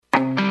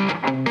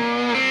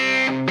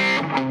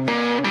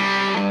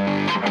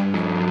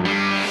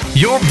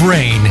Your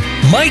brain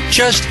might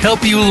just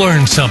help you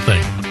learn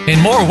something in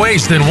more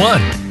ways than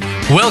one.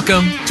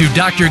 Welcome to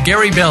Dr.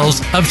 Gary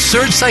Bell's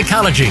Absurd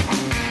Psychology.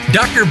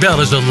 Dr.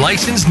 Bell is a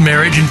licensed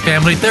marriage and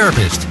family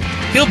therapist.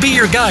 He'll be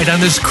your guide on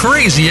this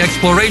crazy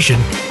exploration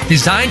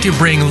designed to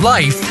bring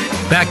life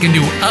back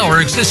into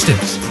our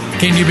existence.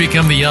 Can you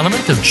become the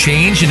element of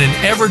change in an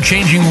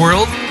ever-changing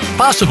world?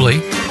 Possibly,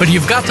 but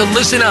you've got to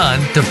listen on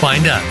to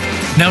find out.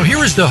 Now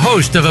here is the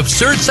host of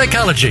Absurd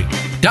Psychology,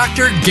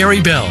 Dr.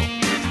 Gary Bell.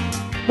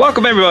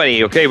 Welcome,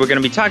 everybody. Okay, we're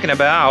going to be talking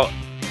about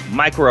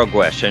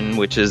microaggression,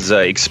 which is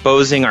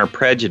exposing our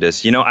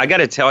prejudice. You know, I got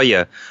to tell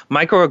you,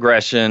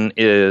 microaggression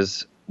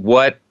is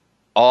what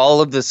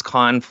all of this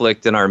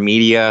conflict in our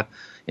media,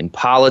 in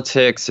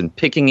politics, and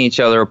picking each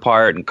other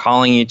apart and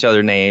calling each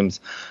other names,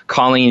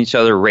 calling each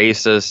other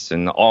racist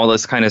and all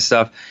this kind of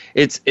stuff,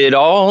 it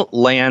all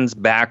lands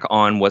back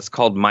on what's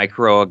called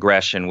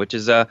microaggression, which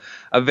is a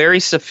very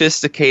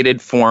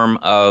sophisticated form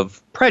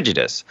of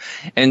prejudice.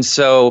 And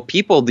so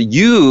people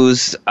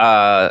use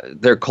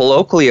their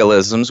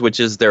colloquialisms, which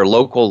is their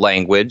local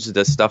language,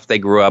 the stuff they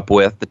grew up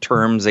with, the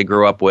terms they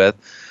grew up with.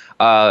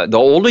 The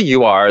older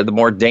you are, the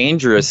more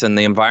dangerous in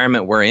the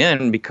environment we're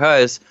in,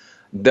 because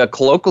the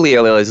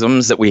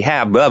colloquialisms that we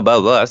have, blah, blah,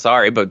 blah,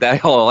 sorry, but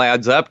that all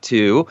adds up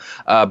to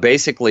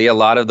basically a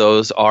lot of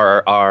those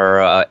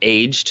are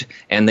aged,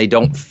 and they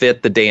don't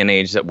fit the day and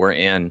age that we're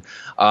in.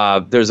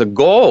 There's a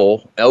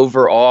goal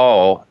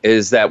overall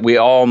is that we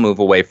all move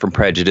away from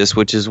prejudice,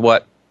 which is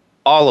what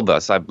all of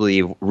us, I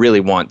believe, really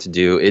want to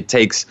do. It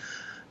takes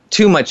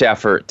too much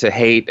effort to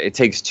hate. It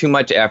takes too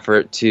much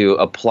effort to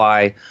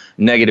apply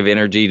negative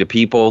energy to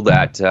people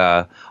that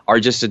are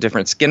just a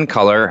different skin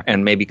color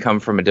and maybe come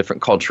from a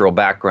different cultural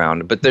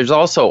background. But there's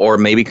also, or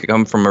maybe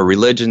come from a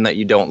religion that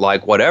you don't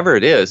like, whatever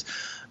it is.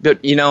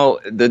 But, you know,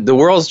 the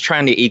world's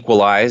trying to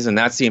equalize, and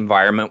that's the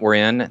environment we're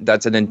in.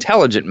 That's an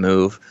intelligent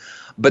move.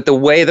 But the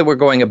way that we're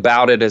going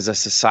about it as a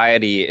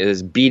society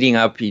is beating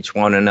up each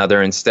one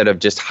another instead of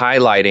just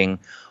highlighting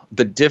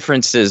the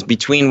differences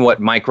between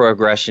what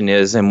microaggression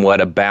is and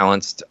what a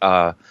balanced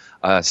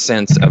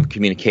sense of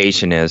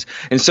communication is.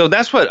 And so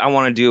that's what I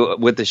want to do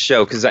with the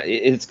show, because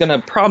it's going to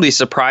probably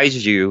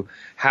surprise you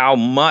how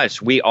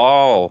much we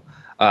all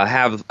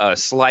have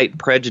slight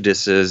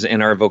prejudices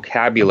in our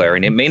vocabulary.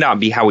 And it may not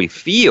be how we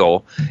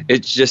feel.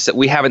 It's just that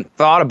we haven't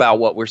thought about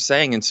what we're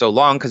saying in so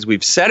long, because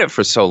we've said it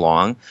for so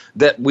long,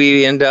 that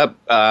we end up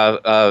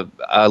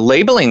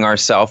labeling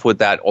ourselves with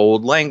that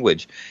old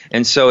language.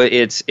 And so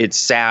it's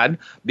sad,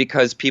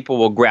 because people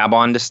will grab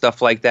onto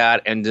stuff like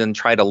that and then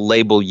try to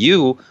label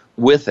you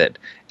with it.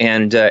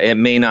 And it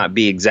may not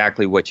be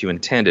exactly what you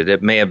intended.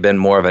 It may have been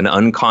more of an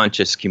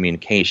unconscious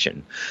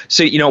communication.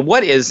 So, you know,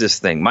 what is this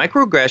thing?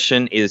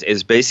 Microaggression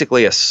is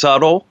basically a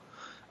subtle,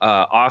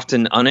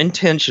 often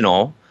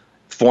unintentional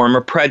form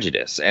of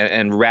prejudice.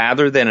 And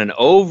rather than an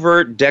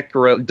overt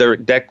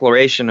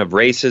declaration of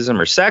racism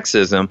or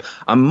sexism,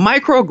 a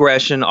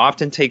microaggression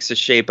often takes the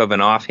shape of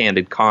an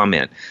offhanded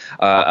comment,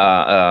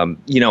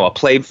 you know,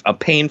 a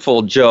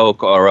painful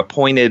joke or a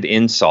pointed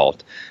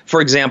insult. For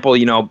example,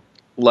 you know,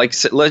 like,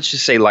 let's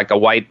just say, like, a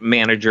white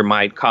manager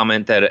might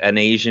comment that an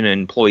Asian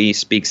employee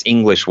speaks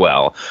English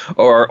well,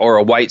 or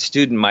a white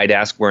student might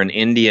ask where an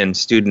Indian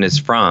student is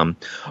from,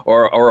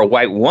 or a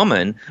white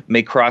woman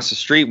may cross the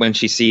street when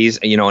she sees,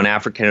 you know, an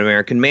African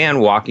American man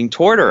walking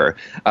toward her,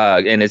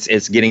 and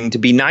it's getting to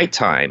be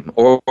nighttime,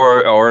 or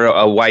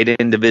a white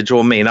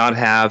individual may not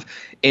have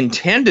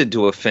intended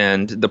to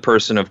offend the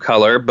person of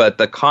color, but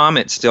the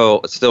comment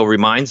still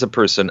reminds the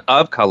person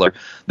of color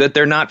that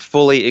they're not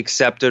fully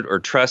accepted or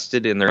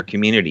trusted in their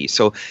community.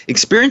 So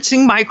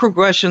experiencing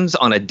microaggressions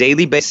on a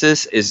daily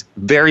basis is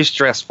very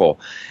stressful.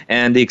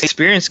 And the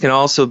experience can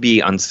also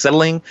be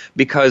unsettling,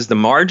 because the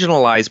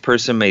marginalized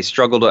person may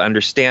struggle to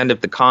understand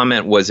if the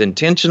comment was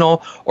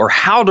intentional or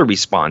how to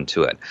respond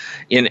to it.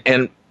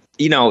 And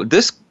you know,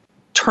 this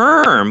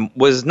term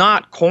was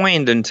not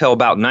coined until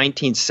about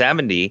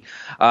 1970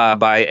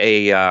 by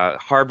a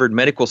Harvard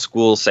Medical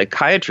School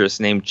psychiatrist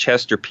named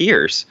Chester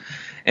Pierce.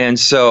 And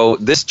so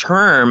this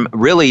term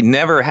really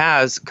never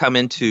has come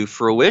into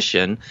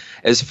fruition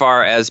as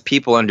far as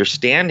people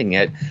understanding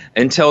it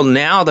until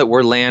now, that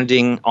we're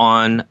landing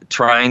on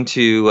trying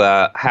to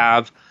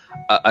have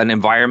an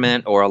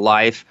environment or a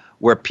life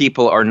where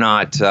people are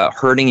not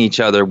hurting each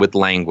other with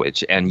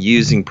language and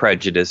using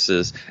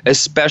prejudices,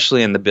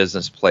 especially in the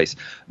business place.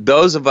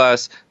 Those of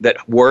us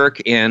that work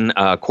in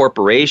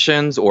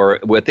corporations or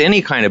with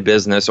any kind of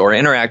business or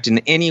interact in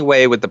any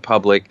way with the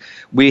public,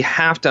 we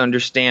have to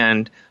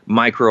understand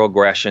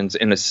microaggressions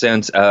in a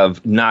sense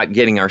of not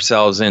getting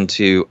ourselves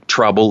into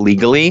trouble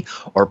legally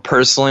or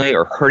personally,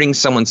 or hurting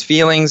someone's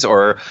feelings,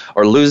 or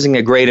losing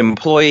a great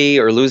employee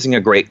or losing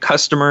a great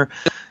customer.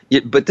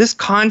 But this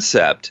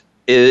concept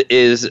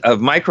is of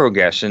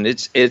microaggression.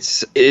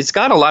 It's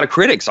got a lot of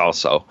critics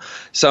also.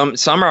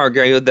 Some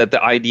argue that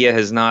the idea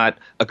has not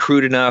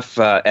accrued enough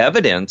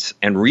evidence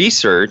and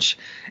research,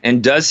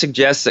 and does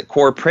suggest that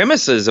core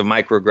premises of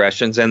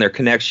microaggressions and their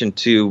connection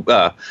to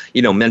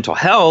mental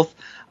health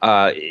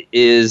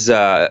is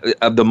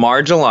of the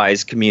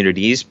marginalized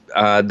communities.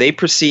 They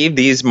perceive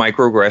these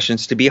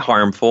microaggressions to be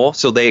harmful,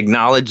 so they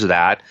acknowledge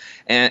that.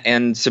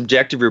 And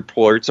subjective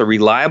reports are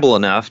reliable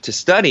enough to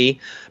study,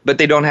 but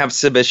they don't have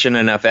sufficient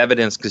enough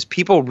evidence because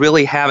people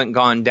really haven't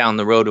gone down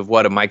the road of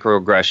what a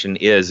microaggression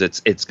is.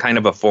 It's kind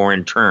of a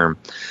foreign term.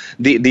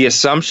 The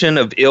assumption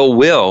of ill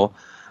will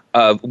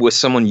with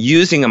someone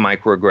using a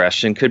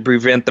microaggression could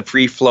prevent the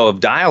free flow of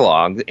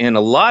dialogue in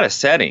a lot of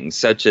settings,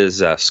 such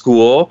as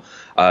school,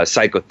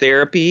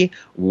 psychotherapy,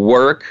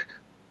 work,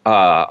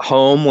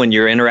 home when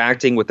you're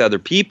interacting with other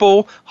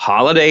people,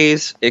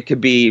 holidays, it could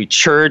be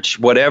church,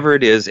 whatever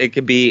it is, it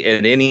could be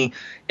in any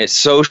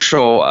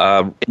social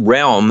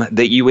realm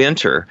that you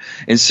enter.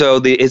 And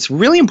so it's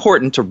really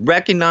important to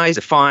recognize,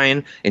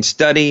 define, and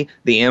study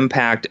the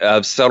impact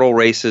of subtle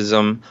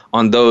racism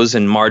on those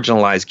in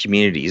marginalized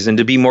communities, and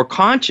to be more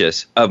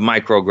conscious of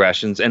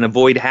microaggressions and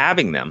avoid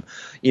having them.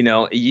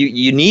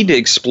 You need to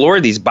explore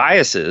these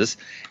biases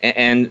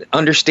and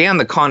understand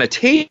the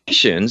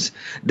connotations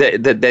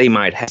that they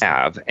might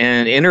have,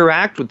 and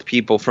interact with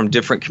people from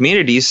different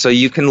communities so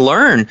you can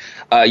learn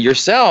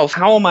yourself,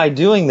 how am I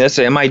doing this?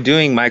 Am I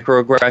doing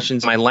microaggressions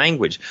in my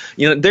language?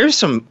 There's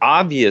some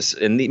obvious,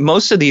 and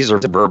most of these are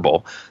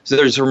verbal, so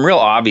there's some real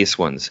obvious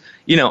ones.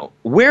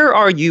 Where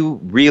are you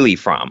really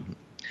from?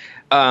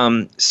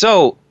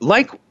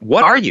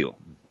 What are you?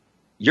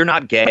 You're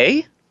not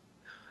gay?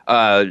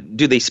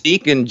 Do they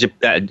speak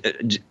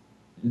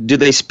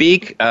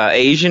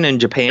Asian in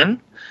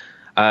Japan?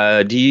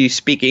 Do you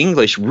speak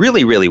English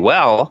really, really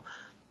well?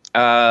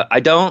 I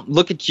don't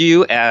look at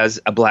you as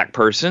a black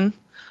person.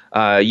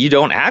 You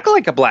don't act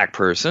like a black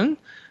person.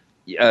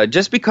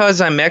 Just because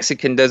I'm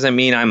Mexican doesn't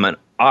mean I'm an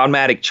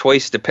automatic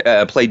choice to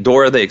play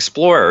Dora the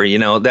Explorer.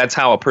 That's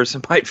how a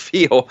person might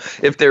feel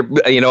if they're,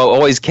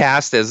 always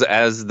cast as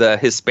the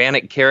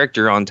Hispanic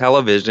character on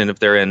television if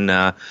they're in,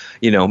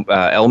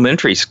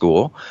 elementary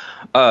school.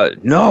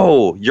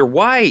 No, you're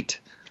white.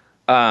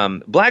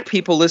 Black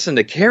people listen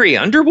to Carrie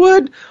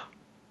Underwood?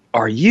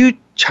 Are you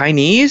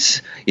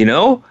Chinese?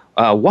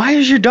 Why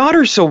is your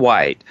daughter so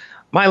white?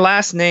 My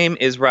last name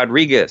is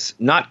Rodriguez,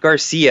 not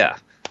Garcia.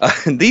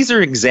 These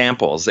are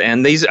examples,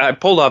 and these I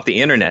pulled off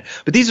the internet,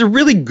 but these are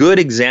really good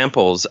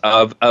examples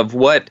of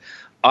what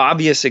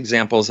obvious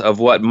examples of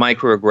what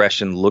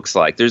microaggression looks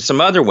like. There's some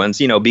other ones,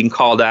 being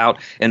called out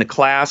in a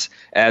class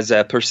as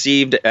a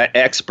perceived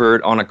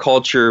expert on a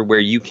culture where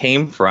you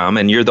came from,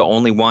 and you're the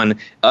only one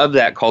of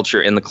that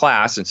culture in the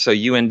class, and so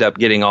you end up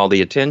getting all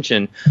the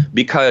attention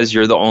because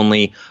you're the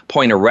only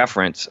point of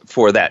reference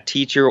for that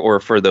teacher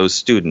or for those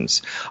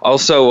students.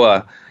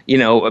 Also,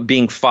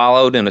 being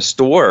followed in a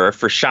store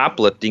for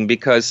shoplifting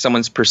because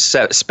someone's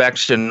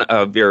perception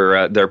of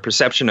their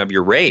perception of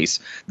your race.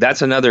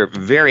 That's another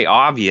very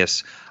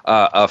obvious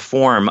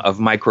form of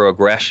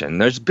microaggression.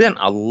 There's been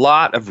a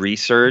lot of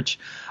research.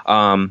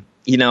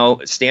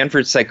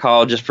 Stanford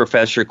psychologist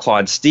Professor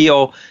Claude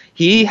Steele,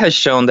 he has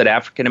shown that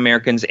African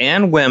Americans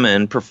and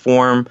women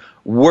perform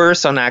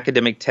worse on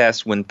academic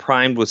tests when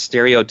primed with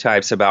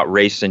stereotypes about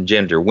race and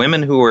gender.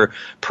 Women who are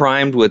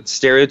primed with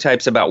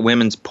stereotypes about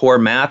women's poor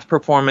math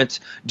performance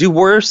do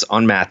worse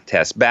on math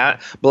tests.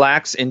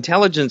 Blacks'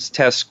 intelligence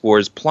test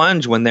scores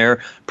plunge when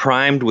they're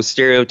primed with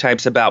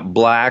stereotypes about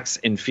blacks'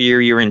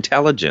 inferior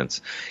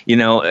intelligence.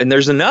 And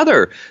there's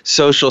another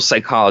social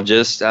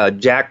psychologist,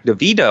 Jack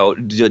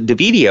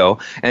DeVito,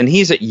 and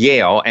he's at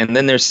Yale. And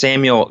then there's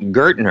Samuel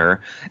Gertner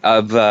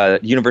of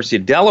University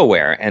of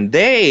Delaware, and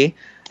they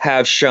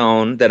have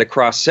shown that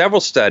across several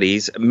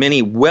studies,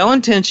 many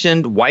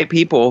well-intentioned white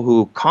people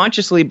who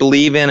consciously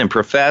believe in and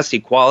profess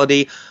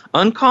equality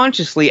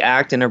unconsciously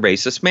act in a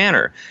racist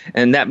manner.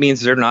 And that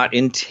means they're not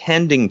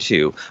intending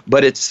to,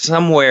 but it's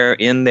somewhere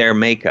in their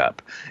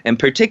makeup, and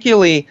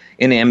particularly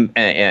in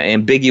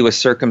ambiguous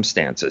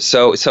circumstances.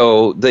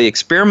 So the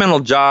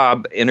experimental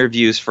job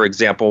interviews, for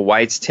example,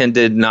 whites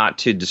tended not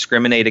to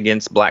discriminate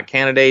against black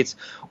candidates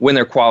when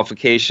their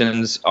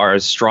qualifications are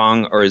as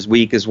strong or as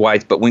weak as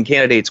whites, but when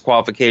candidates'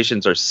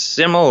 qualifications are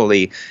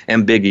similarly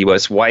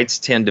ambiguous, whites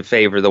tend to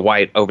favor the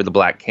white over the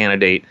black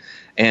candidate.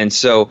 And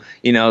so,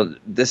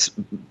 this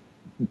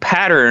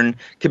pattern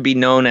could be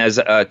known as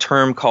a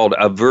term called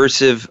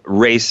aversive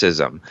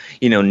racism.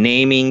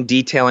 Naming,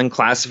 detailing,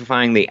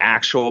 classifying the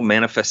actual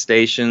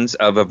manifestations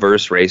of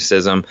averse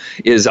racism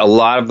is a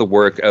lot of the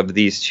work of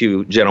these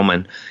two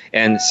gentlemen.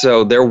 And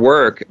so their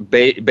work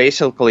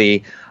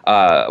basically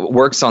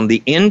works on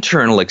the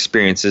internal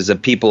experiences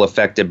of people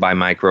affected by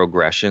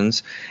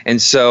microaggressions.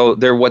 And so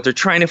what they're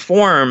trying to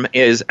form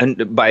is,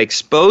 by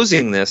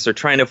exposing this, they're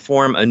trying to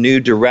form a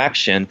new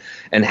direction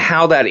and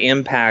how that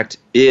impact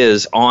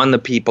is on the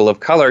people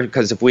of color.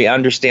 Because if we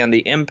understand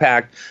the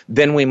impact,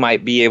 then we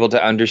might be able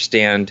to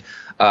understand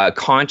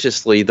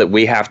consciously that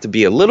we have to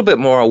be a little bit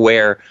more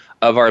aware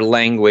of our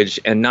language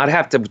and not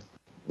have to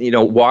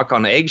walk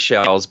on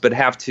eggshells, but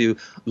have to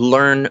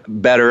learn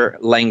better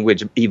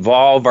language,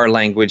 evolve our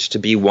language to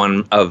be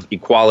one of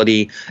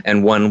equality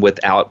and one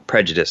without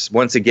prejudice.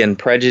 Once again,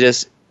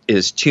 prejudice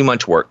is too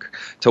much work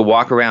to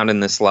walk around in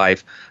this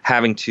life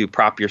having to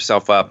prop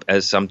yourself up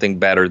as something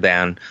better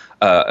than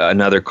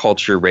another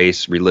culture,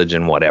 race,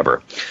 religion,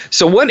 whatever.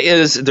 So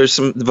there's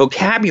some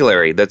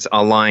vocabulary that's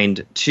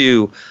aligned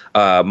to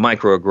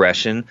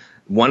microaggression.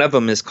 One of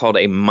them is called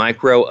a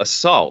micro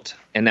assault.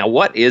 And now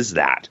what is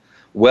that?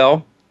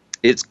 Well,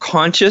 it's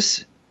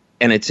conscious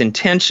and it's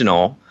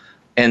intentional,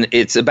 and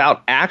it's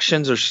about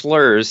actions or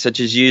slurs such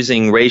as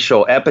using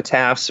racial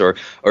epitaphs or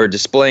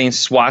displaying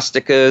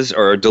swastikas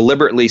or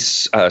deliberately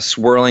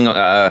serving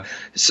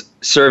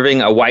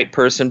a white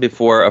person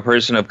before a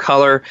person of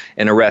color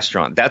in a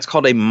restaurant. That's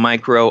called a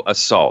micro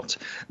assault.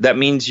 That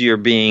means you're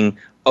being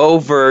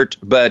overt,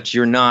 but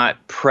you're not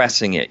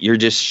pressing it. You're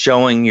just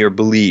showing your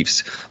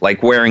beliefs,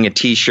 like wearing a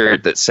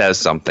T-shirt that says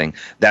something.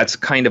 That's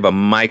kind of a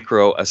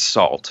micro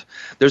assault.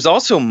 There's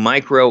also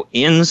micro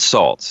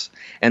insults,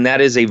 and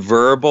that is a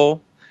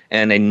verbal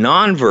and a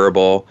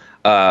nonverbal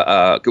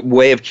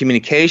way of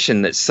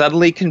communication that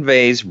subtly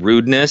conveys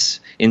rudeness,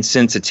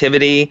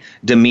 insensitivity,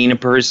 demean a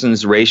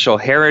person's racial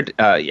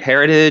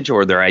heritage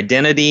or their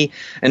identity.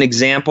 An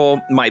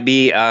example might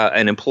be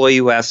an employee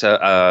who asks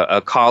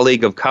a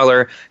colleague of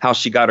color how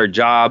she got her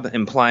job,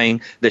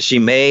 implying that she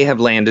may have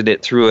landed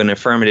it through an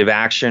affirmative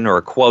action or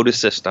a quota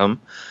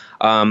system.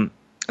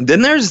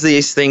 Then there's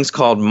these things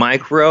called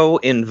micro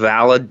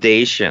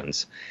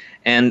invalidations,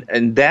 and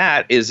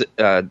that is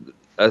a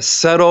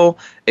subtle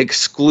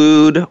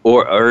exclude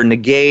or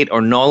negate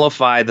or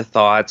nullify the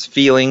thoughts,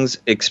 feelings,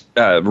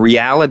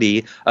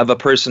 reality of a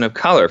person of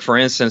color. For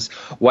instance,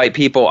 white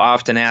people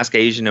often ask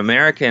Asian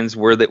Americans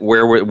where they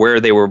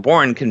were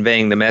born,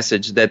 conveying the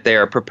message that they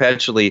are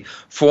perpetually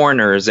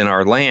foreigners in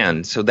our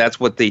land. So that's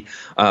what the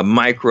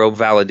micro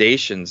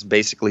validations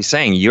basically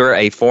saying. You're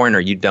a foreigner.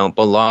 You don't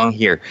belong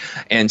here.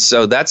 And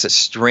so that's a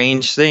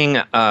strange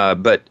thing,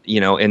 but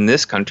in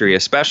this country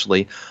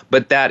especially.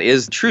 But that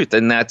is the truth,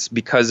 and that's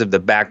because of the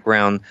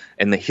background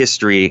and the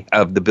history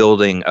of the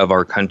building of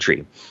our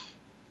country.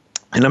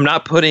 And I'm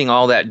not putting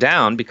all that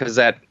down because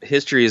that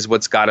history is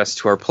what's got us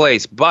to our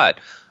place, but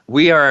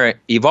we are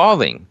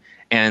evolving,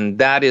 and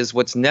that is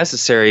what's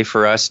necessary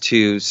for us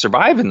to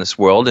survive in this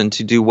world and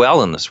to do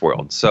well in this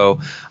world. So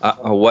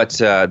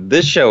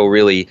this show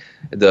really,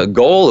 the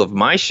goal of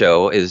my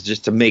show is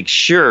just to make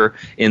sure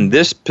in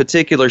this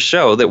particular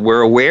show that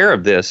we're aware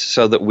of this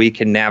so that we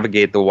can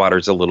navigate the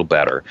waters a little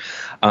better.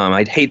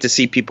 I'd hate to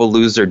see people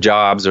lose their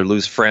jobs or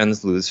lose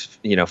friends, lose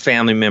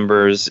family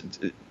members,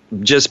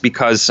 just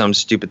because some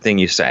stupid thing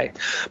you say.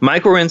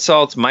 Micro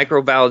insults,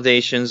 micro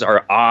validations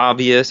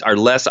are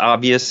less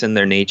obvious in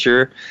their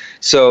nature.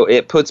 So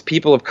it puts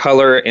people of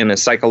color in a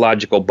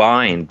psychological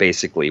bind,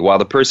 basically. While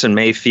the person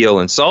may feel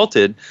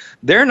insulted,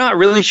 they're not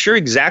really sure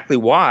exactly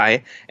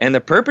why, and the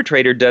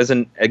perpetrator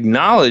doesn't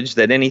acknowledge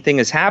that anything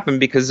has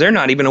happened because they're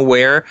not even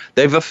aware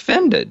they've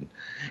offended.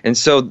 And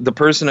so the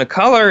person of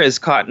color is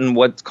caught in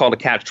what's called a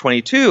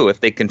catch-22. If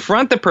they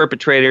confront the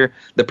perpetrator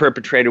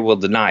will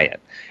deny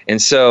it.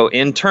 And so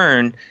in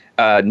turn,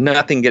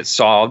 nothing gets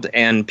solved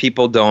and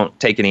people don't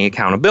take any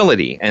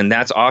accountability. And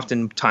that's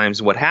oftentimes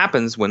what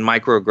happens when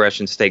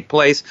microaggressions take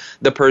place.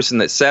 The person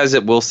that says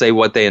it will say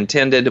what they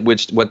intended,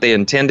 which what they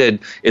intended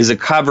is a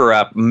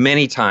cover-up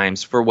many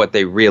times for what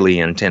they really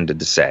intended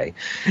to say.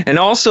 And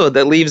also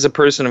that leaves a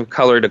person of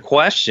color to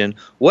question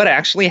what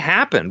actually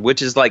happened,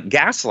 which is like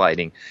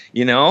gaslighting.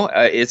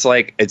 It's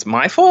like, it's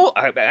my fault?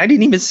 I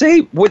didn't even say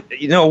what,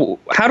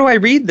 how do I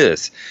read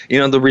this?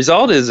 The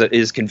result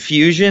is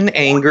confusion,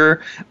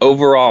 anger,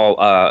 overall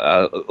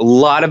a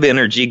lot of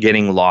energy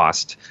getting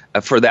lost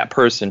for that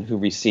person who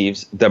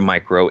receives the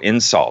micro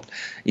insult.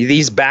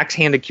 These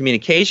backhanded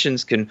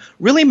communications can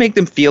really make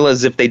them feel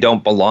as if they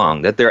don't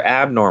belong, that they're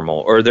abnormal,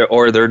 or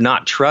they're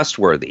not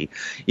trustworthy.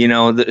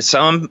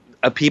 Some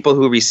people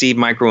who receive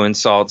micro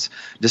insults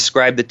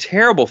describe the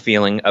terrible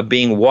feeling of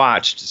being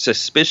watched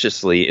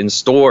suspiciously in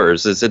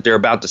stores as if they're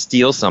about to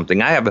steal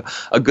something. I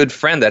have a good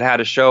friend that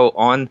had a show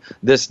on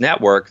this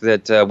network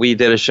that we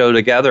did a show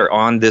together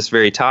on this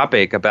very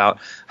topic about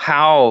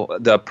how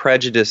the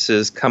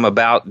prejudices come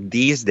about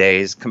these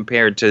days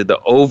compared to the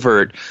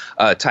overt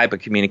type of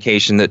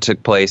communication that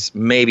took place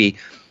maybe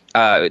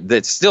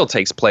that still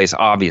takes place,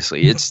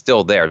 obviously. It's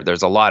still there.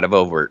 There's a lot of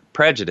overt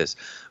prejudice.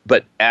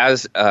 But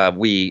as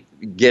we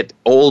get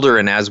older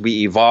and as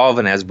we evolve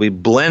and as we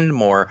blend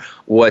more,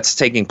 what's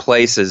taking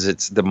place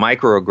is the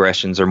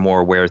microaggressions are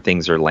more where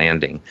things are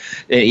landing.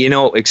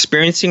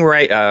 Experiencing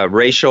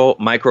racial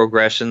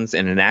microaggressions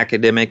in an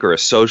academic or a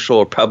social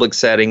or public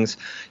settings,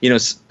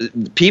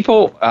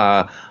 people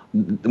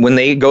when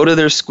they go to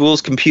their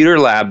school's computer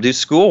lab, do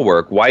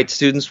schoolwork, white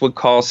students would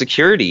call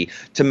security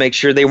to make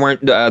sure they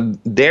weren't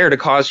there to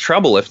cause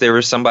trouble if there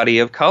was somebody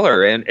of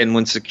color. And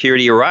when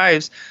security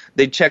arrives,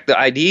 they'd check the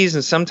IDs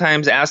and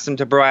sometimes ask them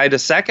to provide a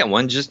second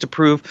one just to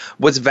prove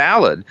what's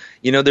valid.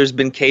 There's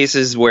been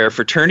cases where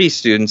fraternity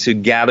students who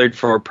gathered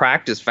for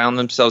practice found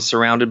themselves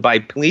surrounded by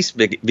police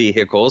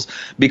vehicles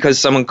because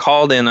someone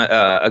called in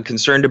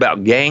concerned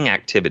about gang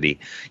activity.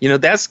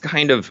 That's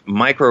kind of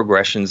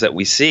microaggressions that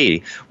we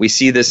see. We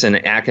see this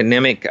in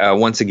academic,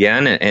 once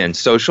again, and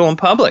social and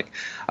public.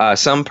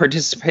 Some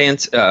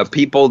participants,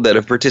 people that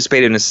have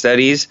participated in the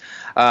studies,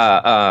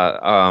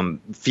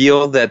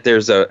 feel that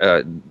there's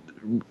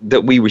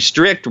that we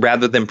restrict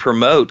rather than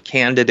promote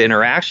candid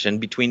interaction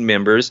between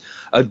members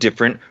of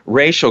different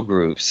racial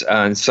groups.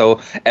 And so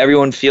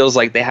everyone feels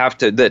like they have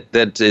to,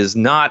 that is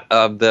not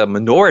of the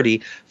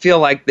minority, feel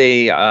like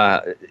they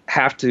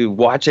have to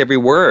watch every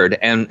word,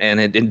 and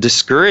it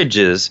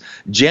discourages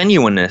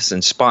genuineness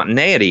and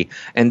spontaneity.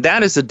 And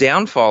that is the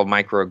downfall of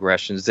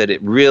microaggressions, that it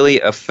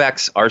really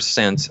affects our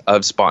sense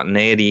of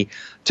spontaneity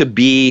to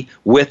be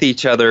with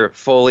each other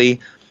fully,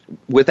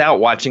 without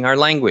watching our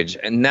language.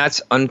 And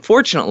that's,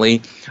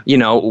 unfortunately,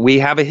 we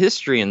have a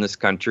history in this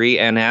country,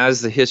 and as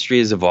the history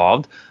has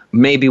evolved,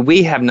 maybe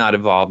we have not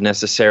evolved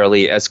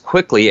necessarily as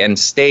quickly and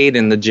stayed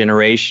in the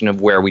generation of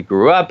where we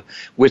grew up,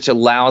 which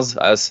allows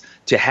us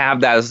to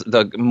have that as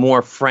the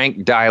more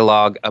frank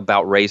dialogue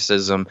about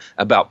racism,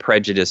 about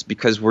prejudice,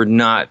 because we're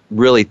not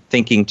really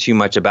thinking too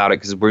much about it,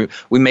 because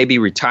we may be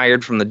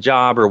retired from the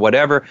job or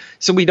whatever,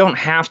 so we don't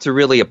have to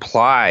really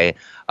apply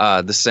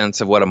the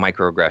sense of what a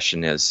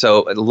microaggression is.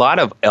 So a lot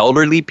of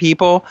elderly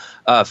people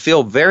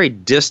feel very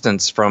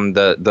distanced from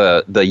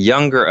the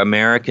younger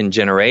American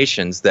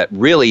generations that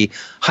really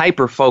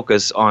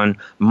hyper-focus on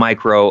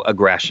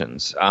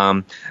microaggressions.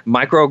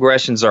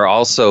 Microaggressions are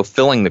also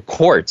filling the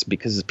courts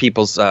because of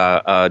people's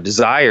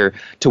desire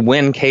to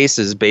win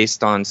cases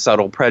based on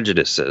subtle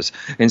prejudices.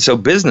 And so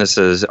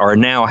businesses are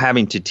now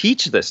having to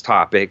teach this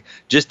topic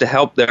just to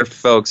help their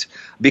folks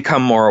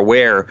become more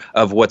aware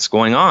of what's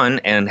going on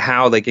and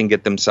how they can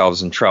get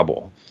themselves in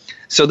trouble.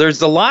 So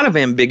there's a lot of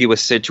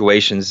ambiguous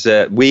situations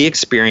that we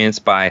experience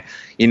by,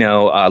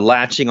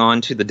 latching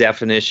on to the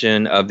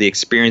definition of the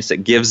experience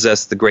that gives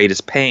us the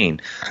greatest pain.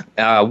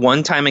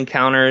 One-time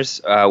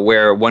encounters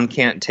where one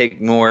can't take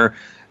more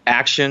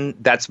action,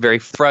 that's very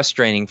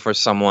frustrating for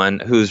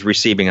someone who's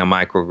receiving a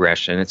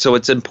microaggression. And so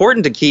it's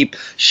important to keep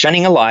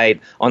shining a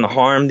light on the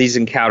harm these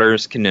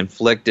encounters can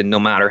inflict, and no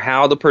matter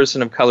how the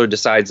person of color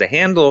decides to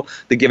handle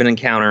the given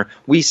encounter,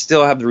 we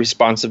still have the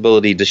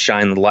responsibility to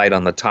shine the light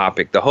on the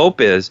topic. The hope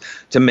is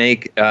to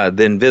make the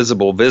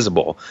invisible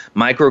visible.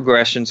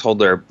 Microaggressions hold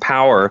their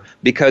power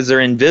because they're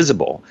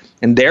invisible,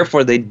 and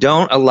therefore they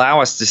don't allow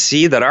us to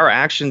see that our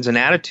actions and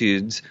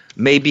attitudes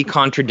may be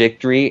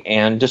contradictory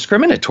and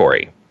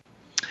discriminatory.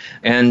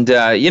 And,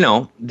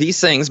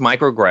 these things,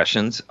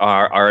 microaggressions,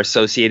 are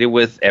associated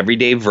with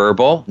everyday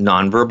verbal,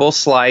 nonverbal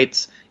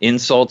slights,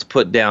 insults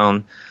put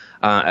down.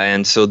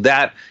 And so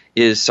that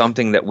is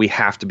something that we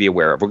have to be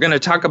aware of. We're going to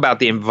talk about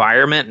the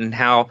environment and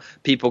how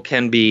people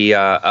can be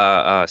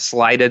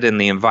slighted in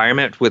the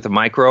environment with a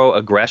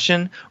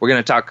microaggression. We're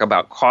going to talk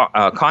about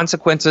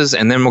consequences,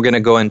 and then we're going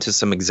to go into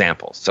some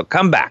examples. So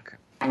come back.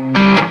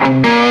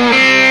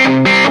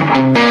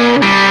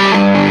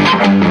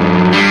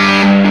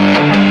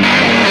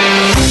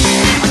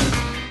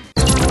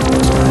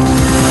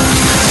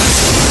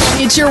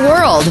 It's your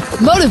world.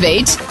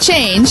 Motivate,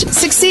 change,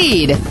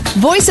 succeed.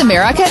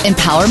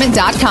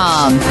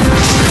 VoiceAmericaEmpowerment.com.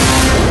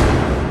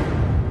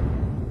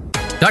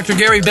 Dr.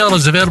 Gary Bell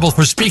is available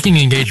for speaking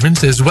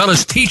engagements as well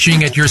as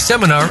teaching at your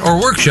seminar or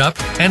workshop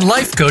and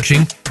life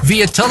coaching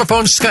via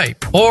telephone,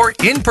 Skype, or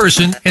in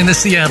person in the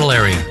Seattle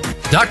area.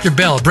 Dr.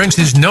 Bell brings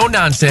his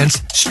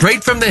no-nonsense,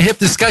 straight-from-the-hip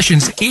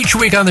discussions each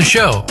week on the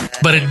show,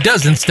 but it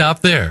doesn't stop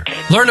there.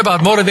 Learn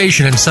about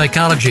motivation and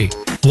psychology,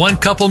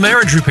 one-couple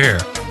marriage repair,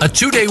 a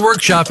 2-day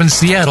workshop in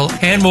Seattle,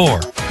 and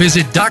more.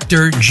 Visit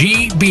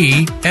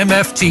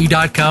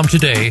drgbmft.com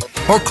today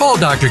or call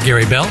Dr.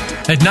 Gary Bell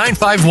at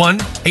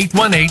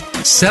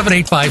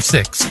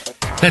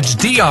 951-818-7856. That's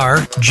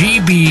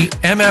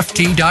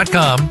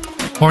drgbmft.com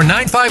or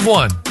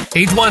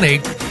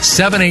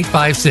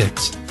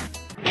 951-818-7856.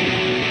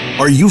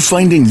 Are you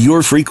finding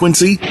your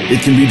frequency?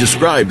 It can be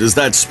described as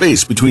that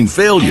space between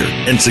failure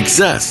and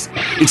success.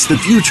 It's the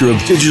future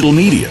of digital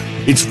media.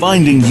 It's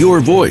finding your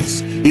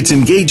voice. It's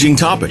engaging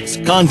topics,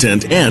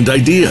 content, and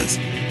ideas.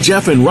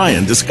 Jeff and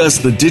Ryan discuss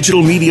the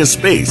digital media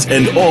space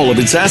and all of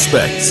its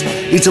aspects.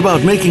 It's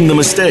about making the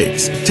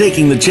mistakes,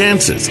 taking the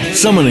chances,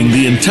 summoning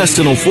the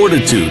intestinal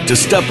fortitude to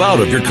step out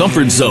of your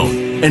comfort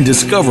zone, and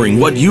discovering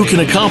what you can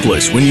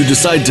accomplish when you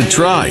decide to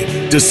try,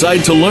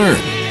 decide to learn,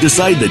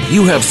 decide that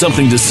you have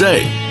something to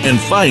say, and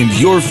find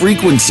your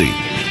frequency.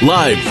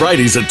 Live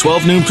Fridays at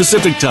 12 noon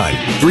Pacific Time,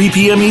 3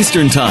 p.m.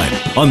 Eastern Time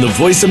on the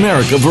Voice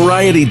America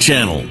Variety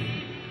Channel.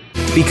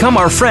 Become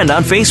our friend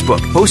on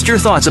Facebook. Post your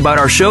thoughts about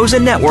our shows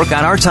and network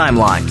on our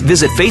timeline.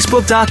 Visit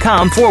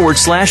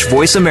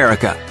Facebook.com/Voice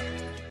America.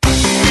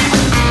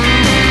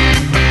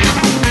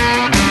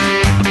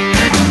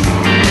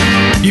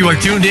 You are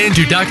tuned in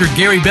to Dr.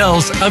 Gary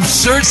Bell's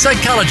Absurd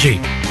Psychology.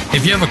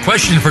 If you have a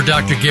question for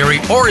Dr. Gary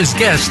or his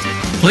guest,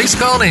 please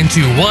call in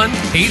to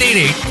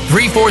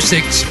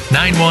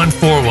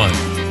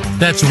 1-888-346-9141.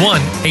 That's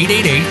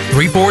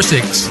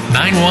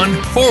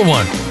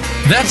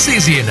 1-888-346-9141. That's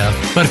easy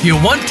enough, but if you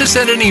want to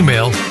send an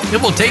email, it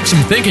will take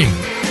some thinking.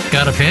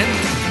 Got a pen?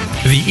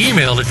 The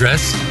email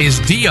address is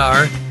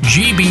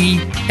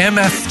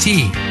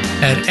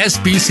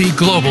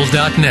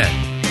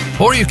drgbmft@sbcglobal.net.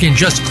 Or you can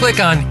just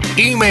click on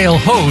Email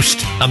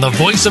Host on the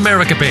Voice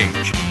America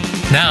page.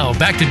 Now,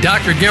 back to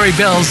Dr. Gary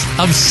Bell's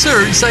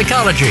Absurd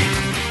Psychology.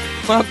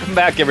 Welcome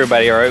back,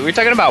 everybody. All right, we're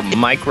talking about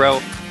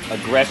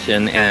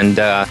microaggression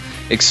and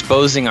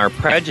exposing our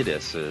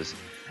prejudices.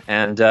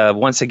 And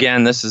once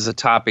again, this is a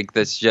topic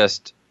that's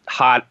just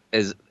hot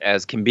as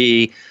can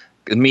be.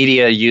 The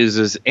media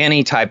uses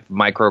any type of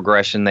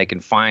microaggression they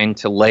can find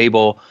to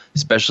label,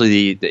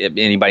 especially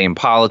anybody in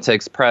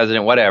politics,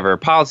 president, whatever.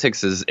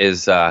 Politics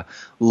is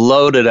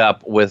loaded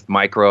up with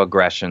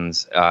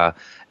microaggressions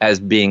as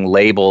being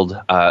labeled,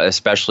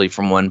 especially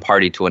from one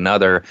party to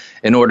another,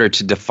 in order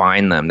to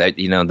define them. That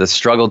the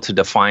struggle to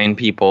define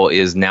people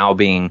is now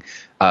being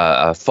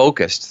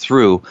focused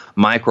through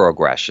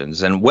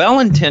microaggressions, and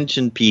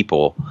well-intentioned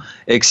people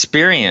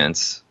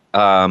experience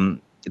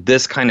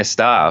this kind of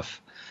stuff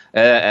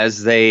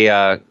as they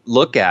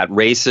look at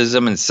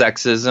racism and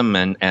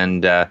sexism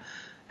and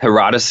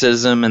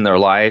eroticism in their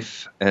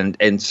life.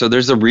 And so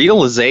there's a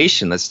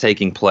realization that's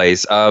taking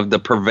place of the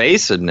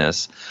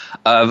pervasiveness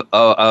of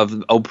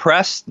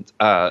oppressed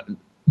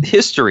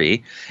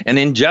history and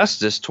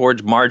injustice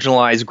towards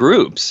marginalized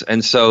groups.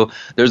 And so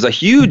there's a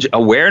huge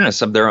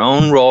awareness of their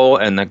own role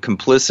and the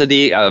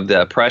complicity of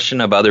the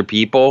oppression of other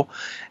people,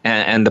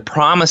 and the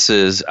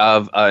promises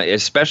of,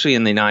 especially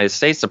in the United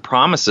States, the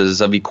promises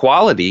of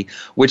equality,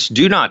 which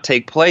do not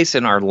take place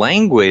in our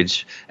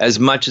language as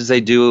much as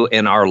they do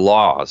in our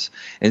laws.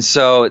 And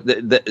so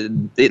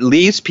it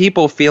leaves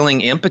people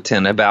feeling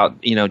impotent about,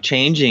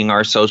 changing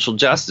our social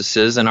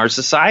justices and our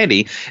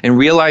society, and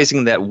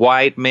realizing that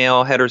white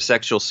male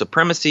heterosexual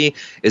supremacy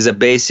is a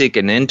basic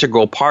and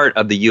integral part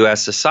of the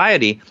U.S.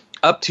 society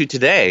up to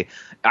today.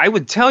 I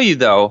would tell you,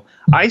 though,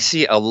 I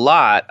see a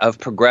lot of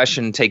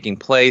progression taking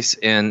place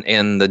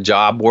in the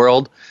job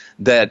world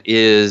that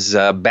is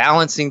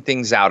balancing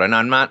things out. And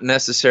I'm not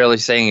necessarily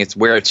saying it's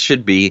where it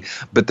should be,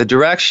 but the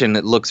direction,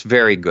 it looks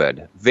very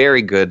good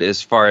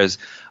as far as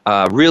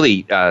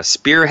really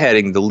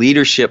spearheading the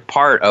leadership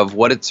part of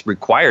what it's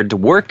required to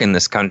work in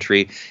this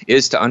country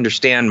is to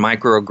understand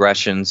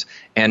microaggressions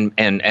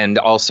and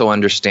also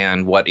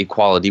understand what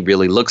equality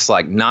really looks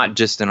like, not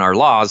just in our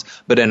laws,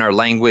 but in our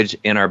language,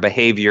 in our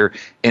behavior,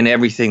 in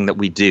everything that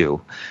we do.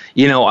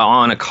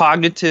 On a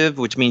cognitive,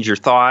 which means your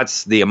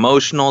thoughts, the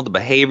emotional, the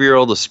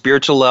behavioral, the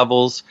spiritual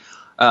levels,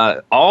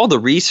 all the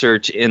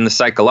research in the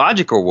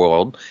psychological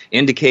world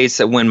indicates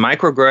that when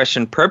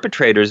microaggression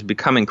perpetrators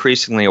become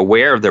increasingly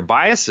aware of their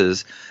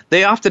biases,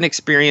 they often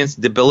experience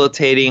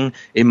debilitating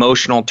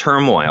emotional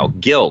turmoil,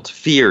 guilt,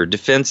 fear,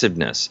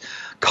 defensiveness,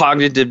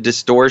 cognitive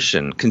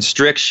distortion,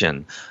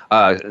 constriction,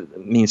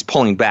 means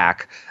pulling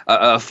back,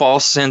 a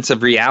false sense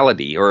of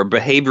reality, or a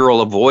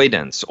behavioral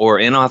avoidance, or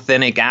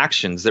inauthentic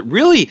actions that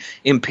really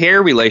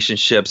impair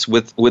relationships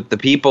with the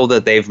people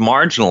that they've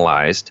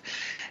marginalized.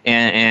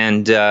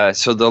 And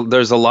so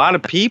there's a lot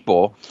of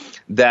people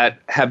that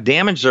have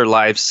damaged their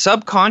lives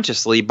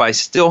subconsciously by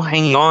still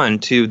hanging on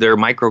to their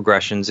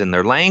microaggressions in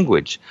their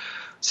language.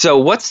 So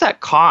what's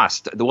that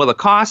cost? Well, the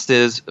cost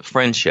is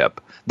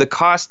friendship. The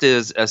cost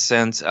is a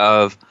sense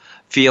of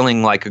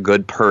feeling like a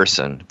good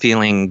person,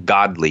 feeling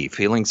godly,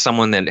 feeling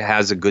someone that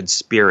has a good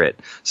spirit,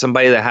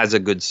 somebody that has a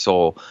good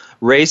soul.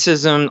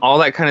 Racism, all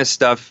that kind of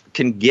stuff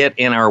can get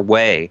in our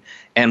way.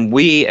 And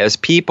we as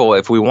people,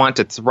 if we want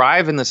to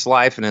thrive in this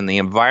life and in the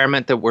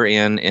environment that we're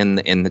in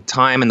the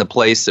time and the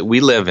place that we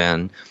live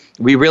in,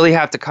 we really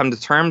have to come to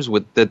terms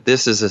with that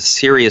this is a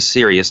serious,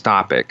 serious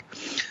topic.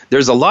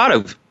 There's a lot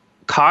of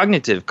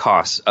cognitive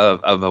costs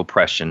of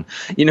oppression.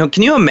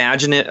 Can you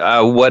imagine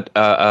what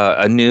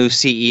a new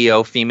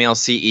CEO, female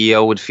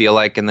CEO, would feel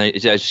like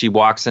as she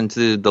walks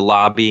into the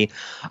lobby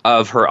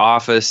of her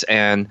office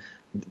and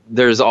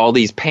there's all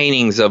these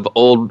paintings of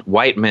old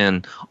white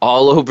men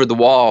all over the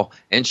wall,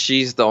 and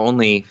she's the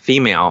only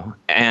female,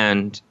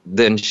 and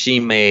then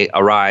she may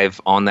arrive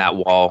on that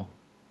wall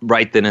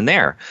right then and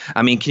there.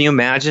 I mean, can you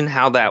imagine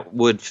how that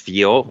would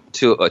feel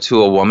to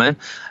a woman?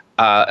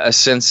 A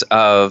sense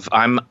of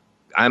I'm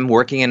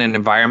working in an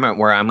environment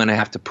where I'm going to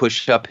have to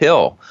push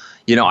uphill.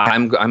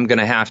 I'm going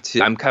to have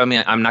to. I'm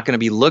not going to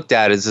be looked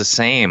at as the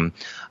same.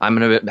 I'm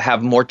going to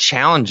have more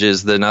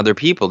challenges than other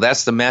people.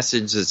 That's the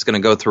message that's going to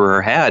go through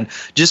her head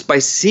just by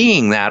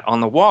seeing that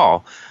on the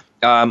wall.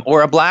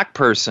 Or a black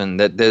person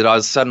that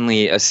is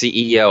suddenly a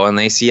CEO, and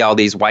they see all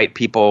these white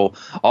people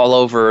all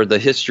over the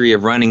history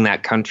of running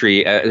that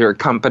country or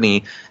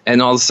company,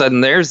 and all of a sudden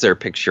there's their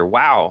picture.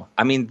 Wow.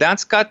 I mean,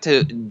 that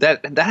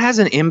has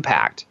an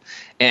impact.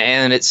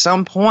 And at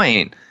some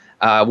point,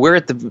 we're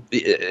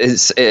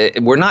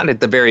not at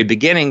the very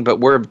beginning, but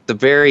we're at the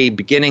very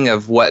beginning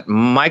of what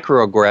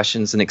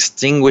microaggressions and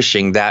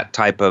extinguishing that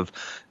type of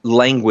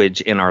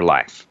language in our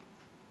life.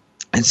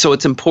 And so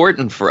it's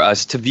important for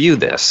us to view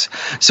this.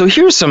 So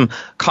here's some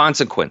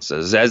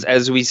consequences.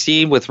 As we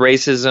see with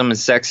racism and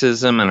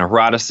sexism and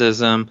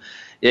eroticism,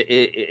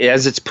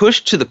 as it's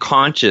pushed to the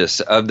conscious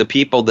of the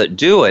people that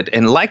do it,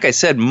 and like I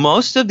said,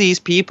 most of these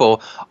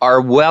people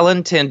are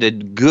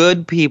well-intended,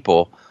 good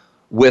people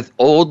with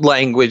old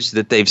language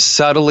that they've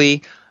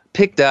subtly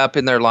picked up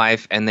in their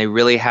life and they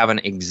really haven't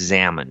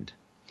examined.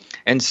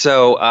 And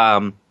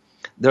so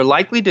they're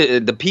likely to,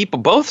 the people,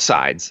 both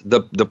sides,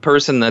 the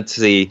person that's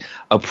the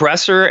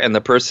oppressor and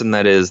the person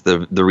that is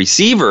the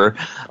receiver,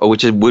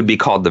 which would be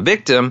called the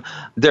victim,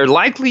 they're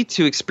likely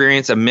to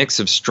experience a mix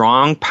of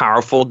strong,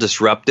 powerful,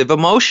 disruptive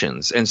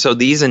emotions. And so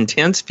these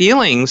intense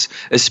feelings,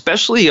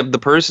 especially of the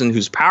person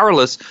who's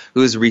powerless,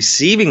 who is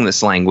receiving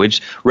this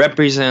language,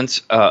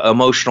 represents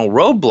emotional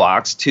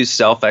roadblocks to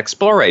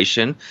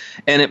self-exploration,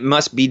 and it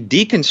must be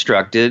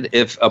deconstructed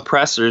if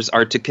oppressors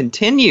are to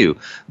continue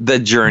the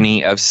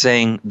journey of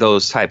saying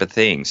those type of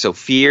things. So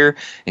fear,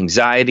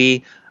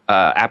 anxiety,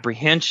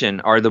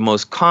 apprehension are the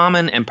most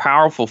common and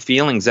powerful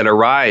feelings that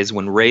arise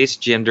when race,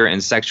 gender,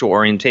 and sexual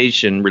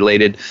orientation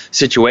related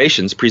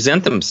situations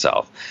present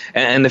themselves.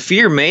 And the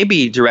fear may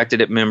be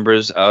directed at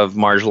members of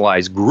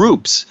marginalized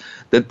groups,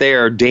 that they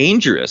are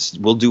dangerous,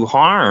 will do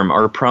harm,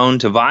 or prone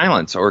to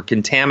violence, or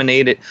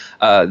contaminate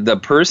the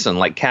person,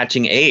 like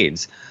catching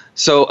AIDS.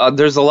 So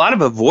there's a lot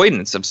of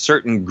avoidance of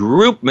certain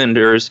group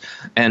members,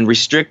 and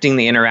restricting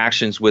the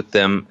interactions with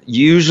them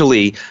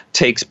usually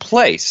takes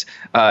place.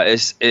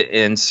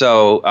 And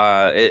so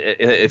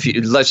if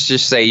you, let's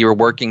just say you're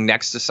working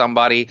next to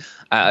somebody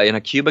in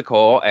a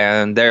cubicle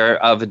and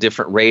they're of a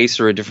different race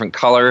or a different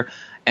color,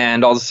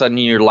 and all of a sudden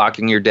you're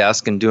locking your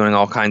desk and doing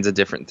all kinds of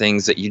different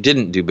things that you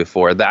didn't do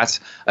before. That's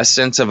a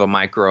sense of a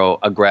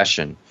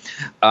microaggression.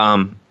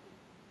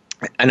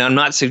 And I'm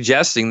not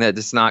suggesting that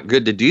it's not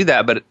good to do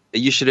that, but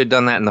you should have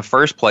done that in the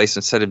first place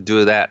instead of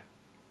doing that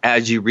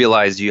as you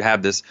realize you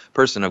have this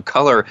person of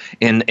color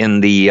in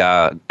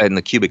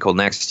the cubicle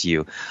next to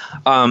you.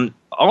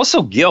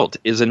 Also, guilt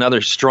is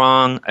another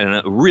strong and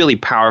a really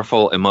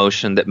powerful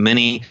emotion that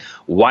many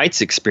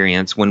whites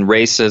experience when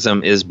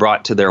racism is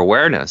brought to their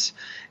awareness.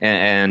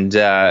 And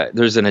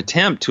there's an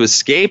attempt to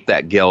escape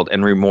that guilt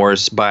and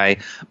remorse by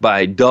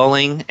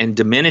dulling and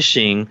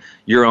diminishing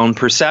your own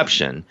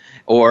perception,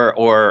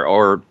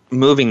 or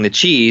moving the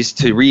cheese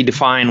to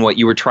redefine what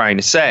you were trying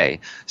to say.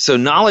 So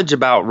knowledge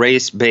about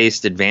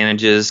race-based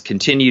advantages,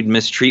 continued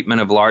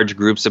mistreatment of large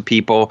groups of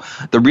people,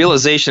 the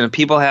realization that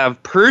people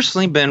have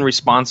personally been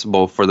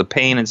responsible for the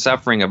pain and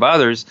suffering of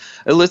others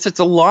elicits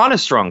a lot of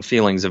strong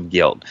feelings of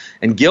guilt.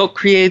 And guilt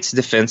creates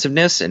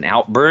defensiveness and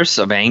outbursts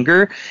of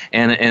anger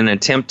and an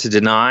attempt to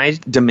deny,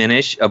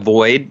 diminish,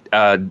 avoid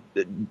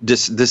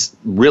this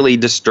really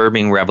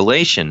disturbing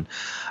revelation.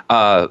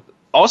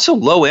 Also,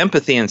 low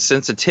empathy and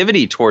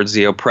sensitivity towards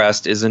the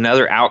oppressed is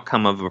another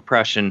outcome of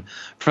oppression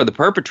for the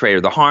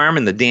perpetrator. The harm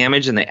and the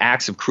damage and the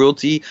acts of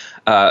cruelty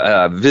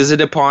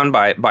visited upon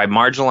by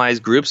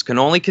marginalized groups can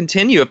only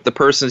continue if the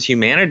person's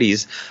humanity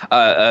is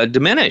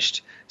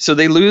diminished. So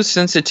they lose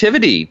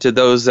sensitivity to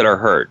those that are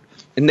hurt,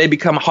 and they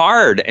become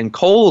hard and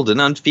cold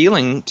and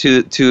unfeeling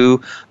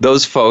to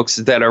those folks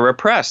that are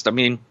oppressed. I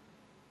mean,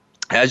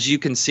 as you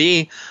can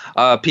see,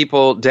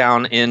 people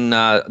down in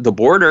the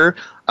border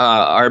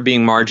are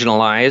being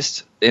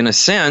marginalized in a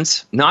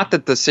sense. Not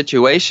that the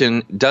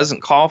situation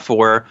doesn't call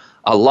for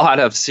a lot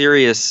of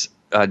serious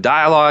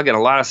dialogue and a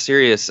lot of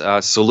serious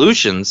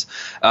solutions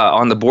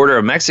on the border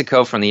of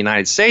Mexico from the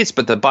United States,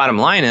 but the bottom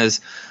line is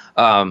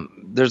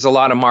there's a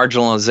lot of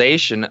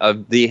marginalization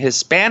of the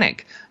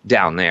Hispanic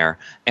down there,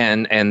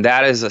 and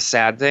that is a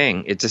sad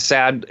thing. It's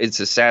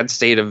a sad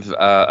state of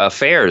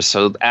affairs.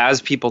 So as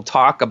people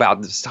talk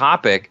about this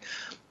topic,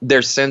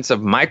 their sense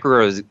of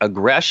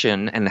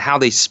microaggression and how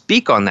they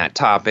speak on that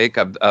topic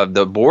of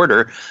the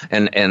border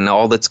and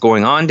all that's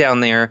going on down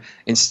there,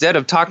 instead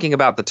of talking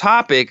about the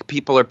topic,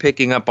 people are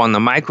picking up on the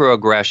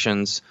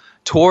microaggressions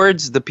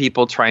towards the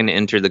people trying to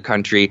enter the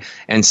country.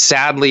 And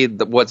sadly,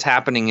 what's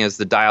happening is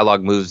the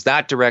dialogue moves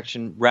that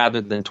direction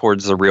rather than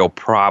towards the real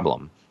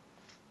problem.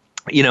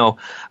 You know,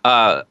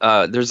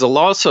 there's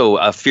also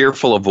a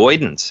fearful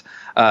avoidance.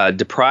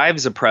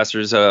 Deprives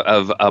oppressors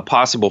of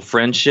possible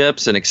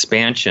friendships and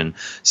expansion.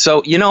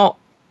 So, you know,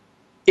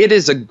 it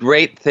is a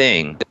great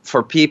thing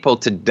for people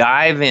to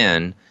dive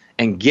in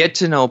and get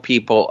to know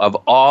people of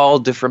all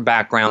different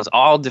backgrounds,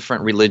 all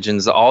different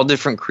religions, all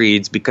different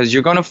creeds, because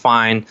you're going to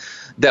find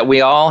that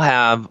we all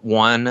have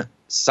one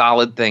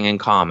solid thing in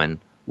common.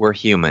 We're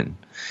human.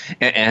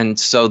 And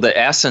so the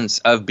essence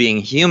of being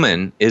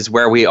human is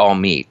where we all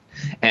meet.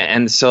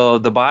 And so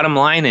the bottom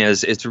line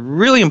is it's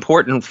really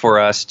important for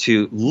us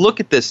to look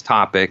at this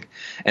topic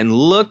and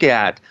look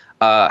at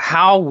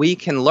how we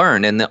can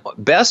learn. And the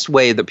best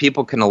way that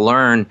people can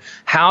learn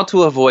how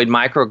to avoid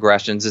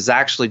microaggressions is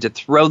actually to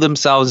throw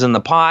themselves in the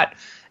pot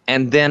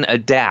and then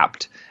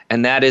adapt.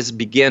 And that is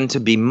begin to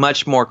be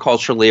much more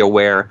culturally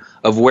aware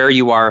of where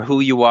you are, who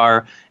you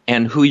are,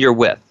 and who you're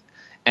with.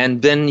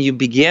 And then you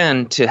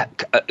begin to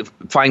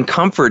find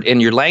comfort in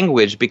your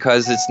language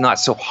because it's not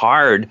so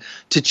hard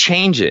to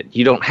change it.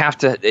 You don't have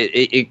to.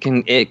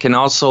 It can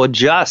also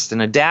adjust and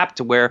adapt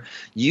to where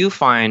you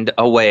find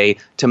a way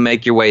to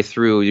make your way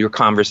through your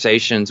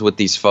conversations with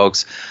these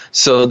folks,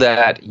 so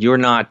that you're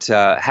not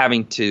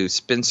having to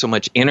spend so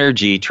much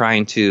energy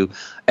trying to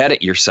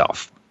edit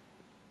yourself.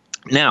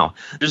 Now,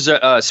 there's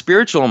a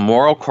spiritual and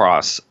moral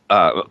cost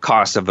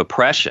of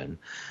oppression.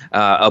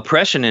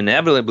 Oppression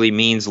inevitably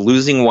means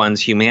losing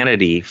one's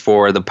humanity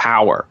for the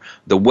power,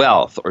 the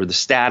wealth, or the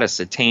status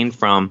attained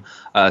from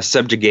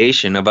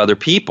subjugation of other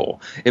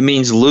people. It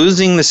means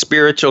losing the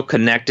spiritual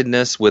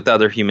connectedness with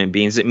other human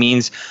beings. It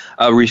means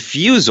a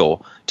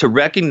refusal to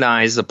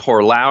recognize the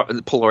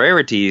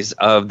polarities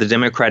of the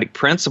democratic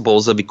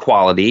principles of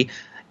equality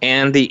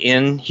and the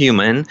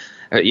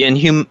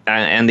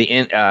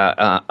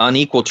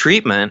unequal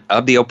treatment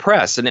of the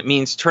oppressed. And it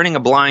means turning a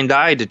blind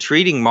eye to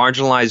treating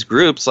marginalized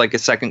groups like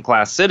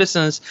second-class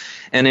citizens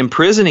and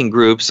imprisoning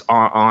groups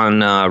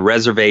on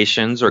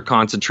reservations or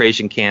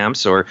concentration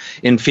camps or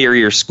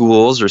inferior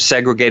schools or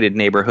segregated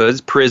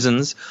neighborhoods,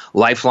 prisons,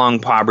 lifelong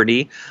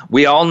poverty.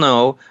 We all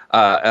know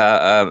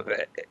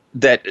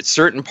that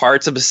certain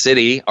parts of a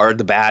city are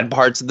the bad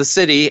parts of the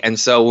city, and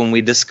so when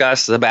we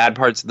discuss the bad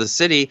parts of the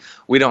city,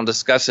 we don't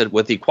discuss it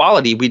with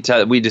equality. We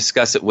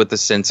discuss it with a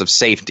sense of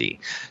safety.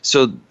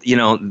 So,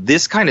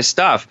 this kind of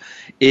stuff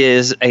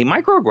is a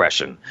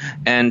microaggression,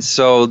 and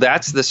so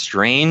that's the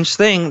strange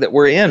thing that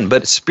we're in.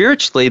 But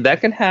spiritually,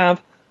 that can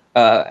have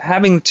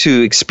having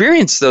to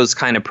experience those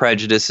kind of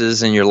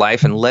prejudices in your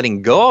life and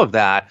letting go of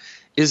that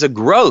is a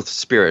growth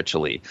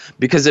spiritually,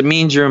 because it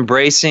means you're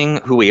embracing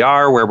who we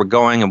are, where we're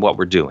going, and what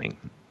we're doing.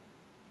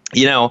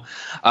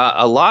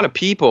 A lot of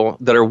people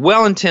that are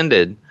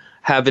well-intended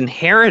have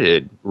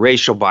inherited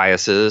racial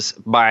biases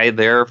by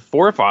their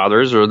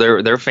forefathers or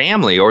their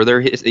family or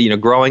their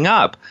growing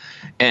up.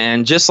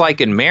 And just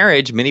like in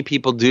marriage, many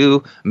people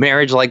do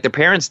marriage like their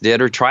parents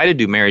did or try to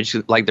do marriage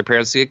like their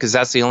parents did because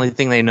that's the only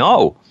thing they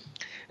know.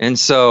 And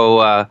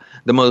so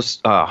the most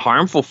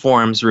harmful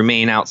forms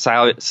remain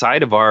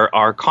outside of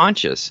our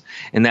conscious,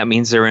 and that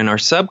means they're in our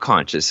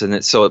subconscious,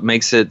 and so it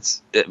makes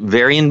it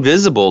very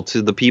invisible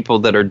to the people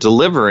that are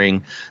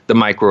delivering the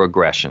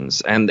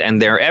microaggressions.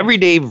 And they're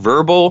everyday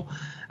verbal,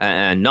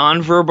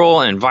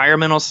 nonverbal,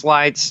 environmental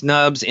slights,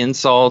 snubs,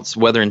 insults,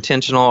 whether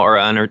intentional or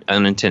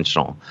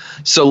unintentional.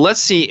 So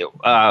let's see,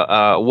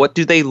 what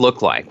do they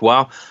look like?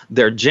 Well,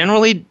 they're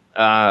generally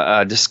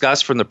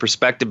discussed from the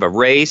perspective of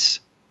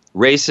race,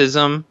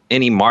 racism,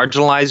 any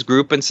marginalized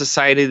group in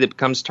society that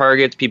becomes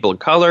targets, people of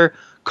color,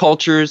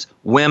 cultures,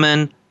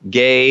 women,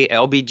 gay,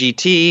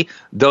 LGBT,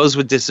 those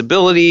with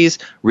disabilities,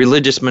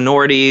 religious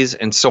minorities,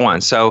 and so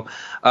on. So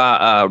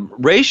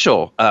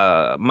racial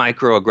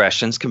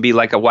microaggressions can be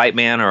like a white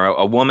man or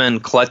a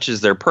woman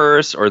clutches their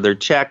purse or their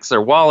checks,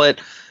 their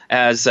wallet,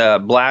 as a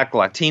black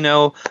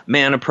Latino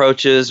man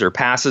approaches or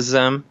passes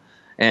them.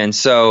 And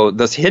so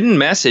the hidden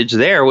message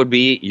there would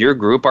be your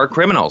group are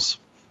criminals.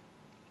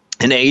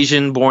 An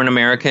Asian-born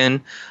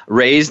American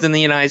raised in the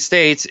United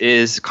States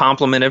is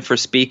complimented for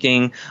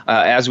speaking,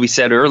 as we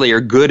said earlier,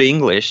 good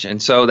English.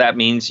 And so that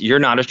means you're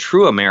not a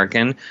true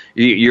American.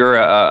 You're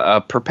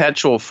a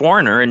perpetual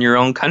foreigner in your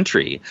own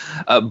country.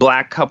 A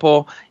black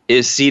couple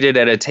is seated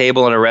at a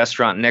table in a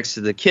restaurant next to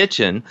the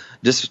kitchen,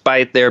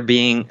 despite there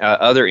being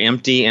other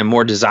empty and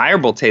more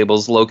desirable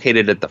tables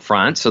located at the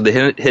front. So the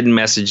hidden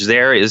message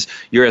there is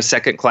you're a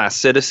second-class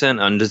citizen,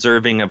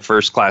 undeserving of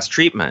first-class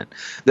treatment.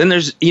 Then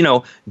there's,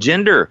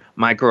 gender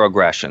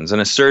microaggressions. An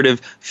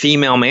assertive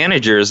female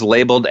manager is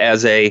labeled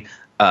as a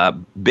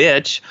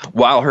bitch,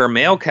 while her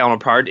male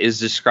counterpart is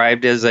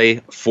described as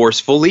a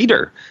forceful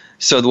leader.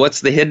 So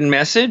what's the hidden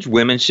message?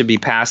 Women should be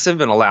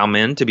passive and allow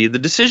men to be the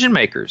decision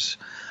makers.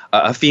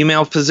 A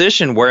female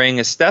physician wearing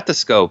a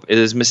stethoscope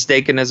is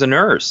mistaken as a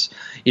nurse,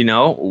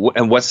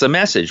 and what's the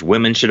message?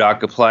 Women should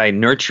occupy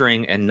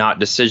nurturing and not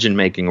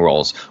decision-making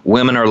roles.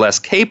 Women are less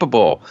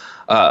capable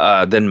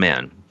than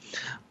men.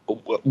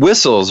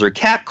 Whistles or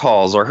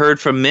catcalls are heard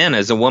from men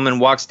as a woman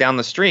walks down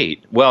the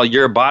street. Well,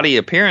 your body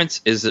appearance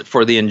is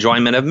for the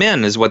enjoyment of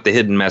men is what the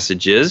hidden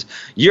message is.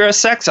 You're a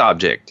sex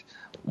object.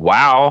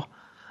 Wow.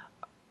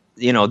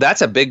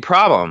 That's a big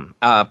problem.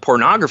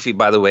 Pornography,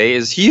 by the way,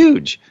 is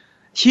huge.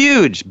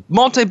 Huge,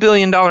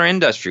 multi-billion-dollar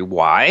industry.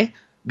 Why?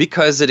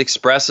 Because it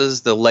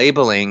expresses the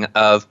labeling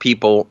of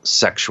people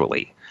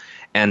sexually.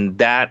 And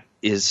that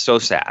is so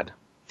sad.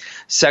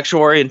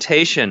 Sexual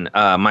orientation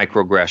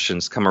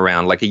microaggressions come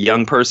around. Like a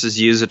young person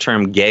uses the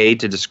term gay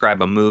to describe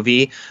a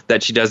movie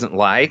that she doesn't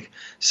like.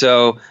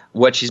 So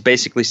what she's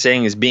basically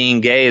saying is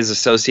being gay is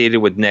associated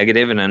with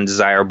negative and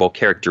undesirable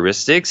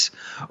characteristics.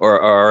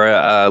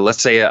 Or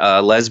let's say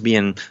a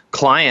lesbian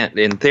client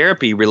in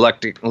therapy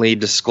reluctantly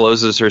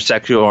discloses her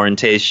sexual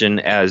orientation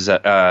as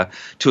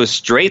to a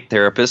straight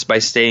therapist by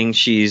saying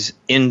she's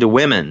into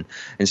women.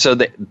 And so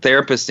the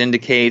therapist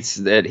indicates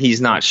that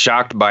he's not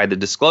shocked by the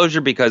disclosure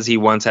because he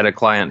once had a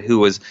client who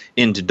was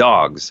into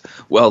dogs.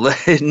 Well, the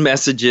hidden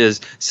message is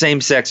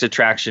same-sex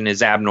attraction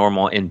is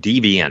abnormal and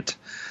deviant.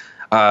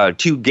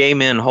 Two gay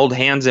men hold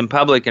hands in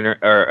public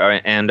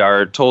and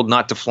are told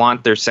not to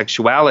flaunt their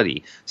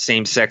sexuality.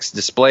 Same-sex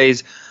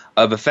displays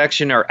of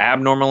affection are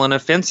abnormal and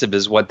offensive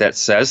is what that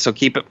says, so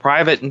keep it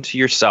private and to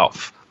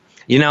yourself.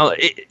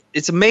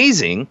 It's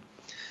amazing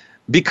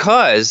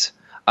because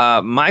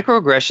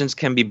microaggressions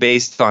can be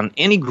based on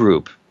any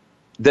group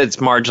that's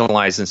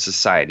marginalized in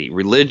society.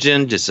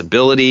 Religion,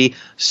 disability,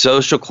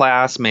 social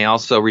class may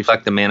also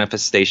reflect the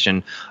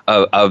manifestation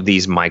of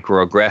these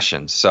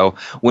microaggressions. So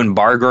when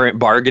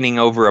bargaining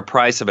over a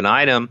price of an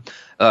item,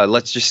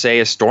 let's just say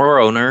a store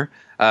owner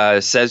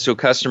says to a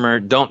customer,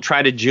 "Don't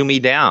try to Jew me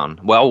down."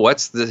 Well,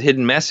 what's the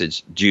hidden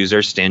message? Jews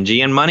are stingy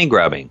and money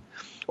grubbing.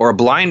 Or a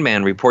blind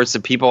man reports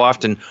that people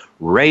often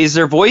raise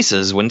their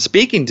voices when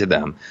speaking to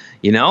them.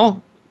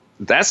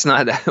 That's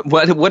not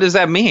what does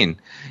that mean?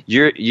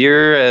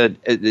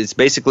 It's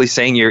basically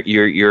saying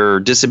your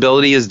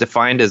disability is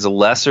defined as a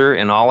lesser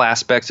in all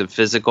aspects of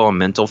physical and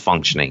mental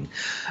functioning.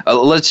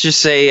 Let's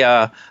just say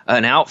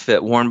an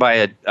outfit worn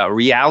by a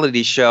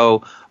reality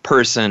show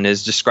person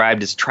is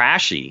described as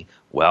trashy.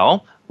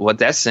 Well, what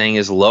that's saying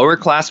is lower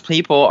class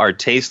people are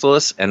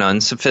tasteless and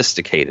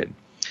unsophisticated.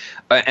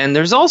 And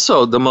there's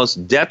also the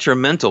most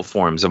detrimental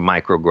forms of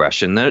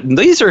microaggression.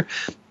 These are,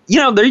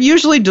 they're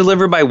usually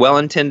delivered by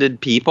well-intended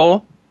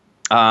people.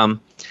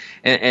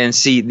 And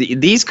see,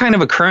 these kind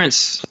of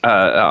occurrences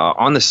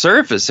on the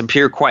surface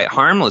appear quite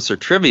harmless or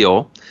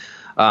trivial.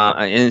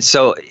 And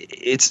so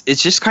it's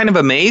just kind of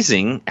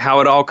amazing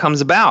how it all comes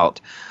about.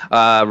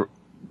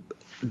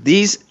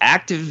 These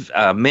active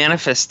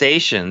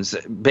manifestations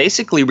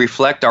basically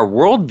reflect our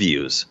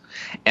worldviews.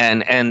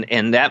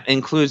 And that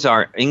includes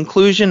our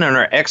inclusion and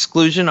our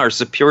exclusion, our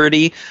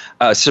superiority,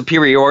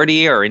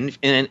 or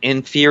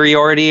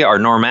inferiority, our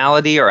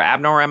normality, or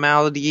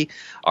abnormality,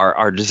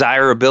 our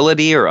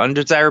desirability or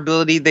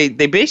undesirability.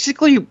 They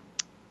basically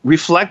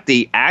reflect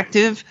the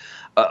active,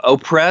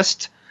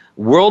 oppressed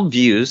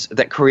worldviews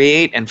that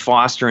create and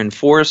foster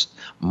enforced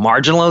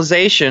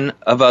marginalization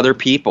of other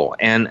people.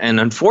 And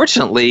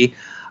unfortunately,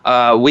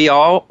 we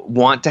all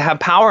want to have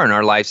power in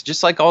our lives,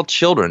 just like all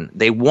children.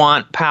 They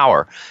want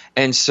power.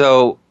 And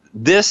so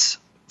this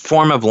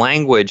form of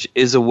language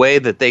is a way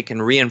that they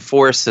can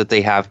reinforce that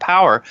they have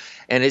power.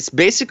 And it's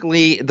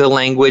basically the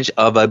language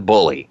of a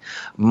bully.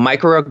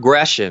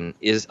 Microaggression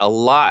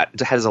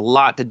has a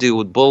lot to do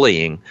with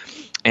bullying.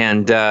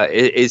 And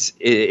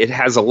it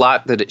has a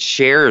lot that it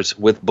shares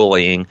with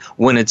bullying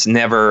when it's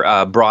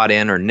never brought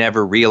in or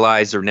never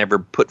realized or never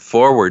put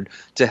forward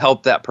to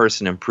help that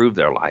person improve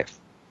their life.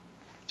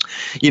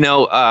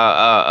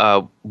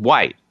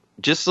 White.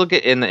 Just look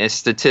at in the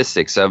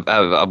statistics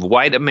of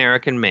white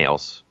American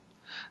males.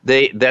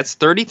 That's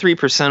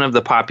 33% of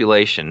the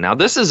population. Now,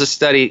 this is a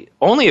study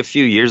only a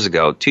few years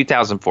ago,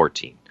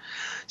 2014.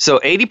 So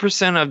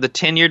 80% of the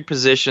tenured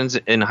positions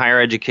in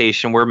higher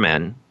education were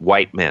men,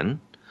 white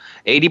men.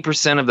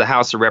 80% of the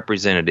House of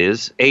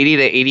Representatives, 80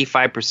 to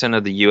 85%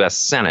 of the U.S.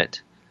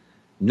 Senate.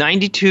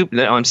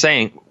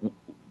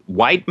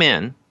 White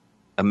men,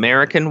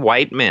 American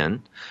white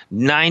men,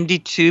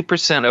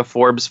 92% of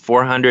Forbes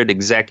 400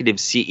 executive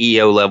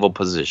CEO level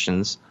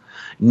positions,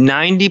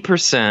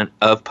 90%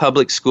 of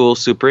public school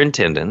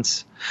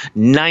superintendents,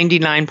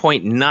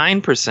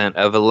 99.9%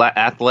 of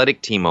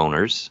athletic team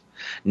owners,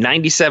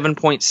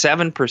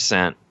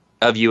 97.7%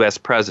 of U.S.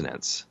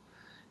 presidents.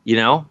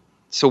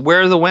 So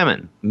where are the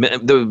women?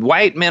 The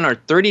white men are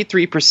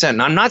 33%. And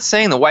I'm not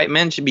saying the white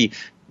men should be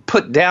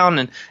put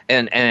down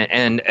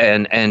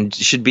and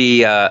should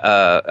be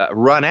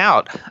run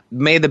out.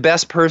 May the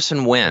best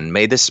person win.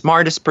 May the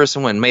smartest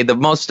person win. May the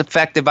most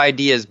effective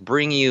ideas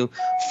bring you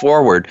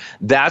forward.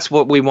 That's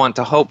what we want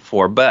to hope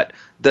for. But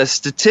the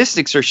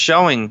statistics are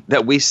showing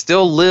that we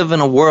still live in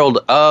a world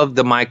of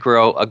the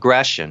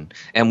microaggression,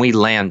 and we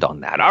land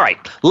on that. All right,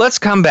 let's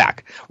come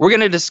back. We're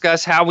going to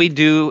discuss how we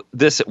do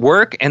this at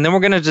work, and then we're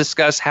going to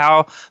discuss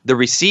how the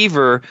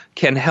receiver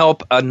can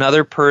help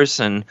another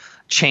person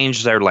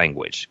change their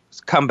language.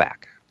 Come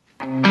back.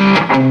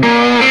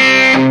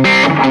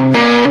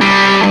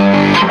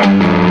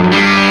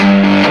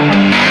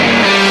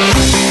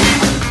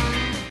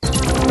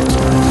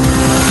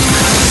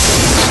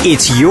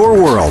 It's your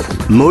world.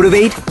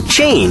 Motivate,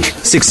 change,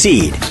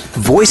 succeed.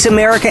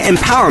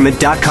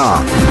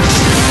 VoiceAmericaEmpowerment.com.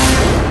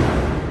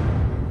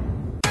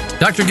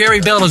 Dr.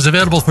 Gary Bell is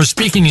available for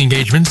speaking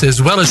engagements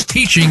as well as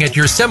teaching at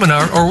your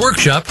seminar or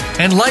workshop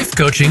and life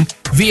coaching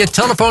via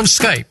telephone,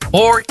 Skype,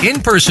 or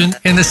in person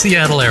in the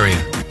Seattle area.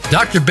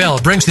 Dr. Bell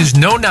brings his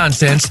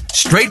no-nonsense,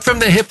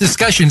 straight-from-the-hip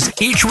discussions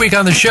each week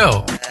on the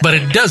show, but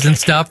it doesn't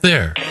stop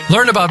there.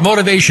 Learn about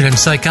motivation and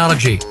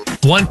psychology,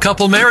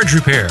 one-couple marriage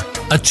repair,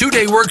 a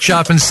 2-day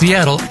workshop in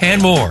Seattle,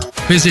 and more.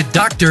 Visit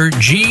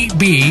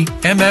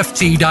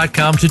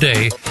drgbmft.com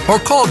today or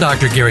call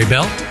Dr. Gary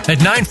Bell at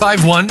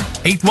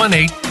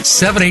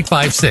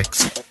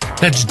 951-818-7856.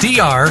 That's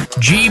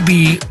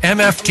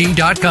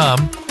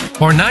drgbmft.com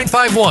or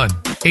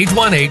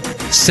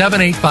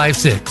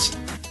 951-818-7856.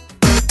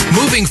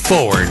 Moving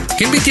forward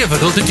can be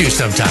difficult to do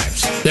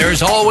sometimes. There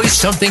is always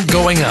something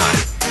going on.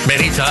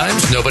 Many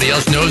times, nobody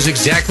else knows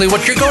exactly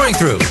what you're going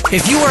through.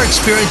 If you are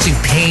experiencing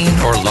pain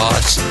or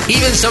loss,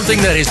 even something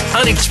that is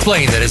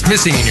unexplained that is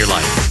missing in your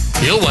life,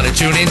 you'll want to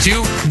tune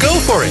into Go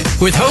For It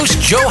with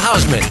host Joe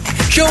Hausman.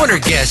 Joe and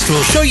her guests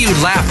will show you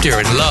laughter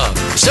and love.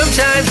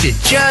 Sometimes you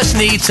just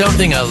need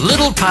something a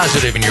little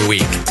positive in your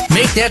week.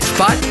 Make that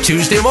spot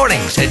Tuesday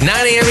mornings at 9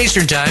 a.m.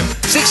 Eastern Time,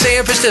 6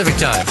 a.m. Pacific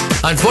Time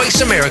on Voice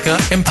America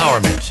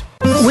Empowerment.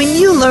 When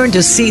you learn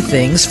to see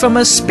things from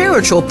a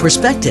spiritual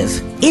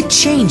perspective, it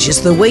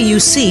changes the way you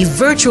see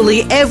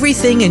virtually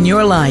everything in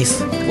your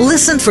life.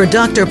 Listen for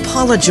Dr.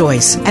 Paula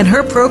Joyce and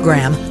her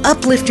program,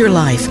 Uplift Your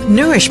Life,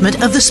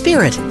 Nourishment of the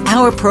Spirit.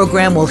 Our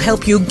program will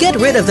help you get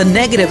rid of the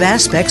negative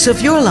aspects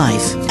of your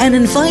life and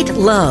invite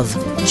love,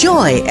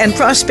 joy, and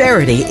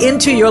prosperity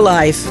into your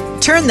life.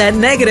 Turn that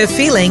negative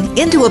feeling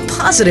into a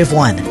positive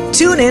one.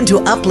 Tune in to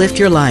Uplift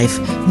Your Life,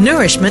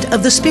 Nourishment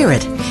of the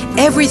Spirit,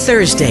 every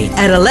Thursday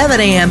at 11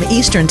 a.m.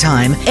 Eastern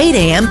Time, 8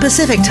 a.m.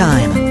 Pacific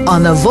Time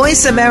on the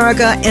Voice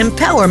America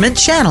Empowerment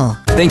Channel.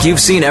 Think you've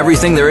seen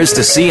everything there is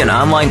to see in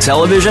online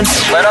television?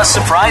 Let us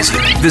surprise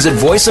you. Visit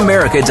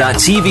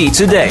voiceamerica.tv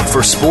today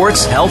for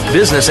sports, health,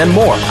 business, and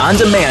more on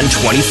demand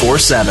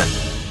 24/7.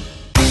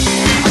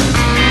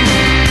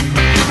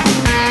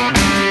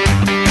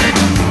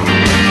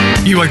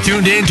 You are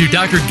tuned in to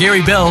Dr.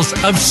 Gary Bell's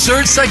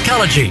Absurd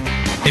Psychology.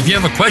 If you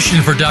have a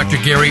question for Dr.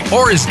 Gary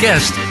or his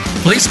guest,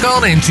 please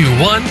call in to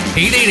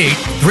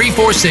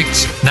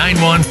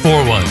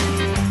 1-888-346-9141.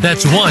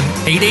 That's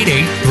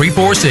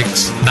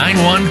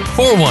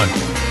 1-888-346-9141.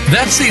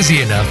 That's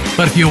easy enough,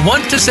 but if you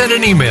want to send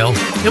an email,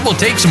 it will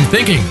take some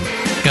thinking.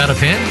 Got a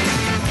pen?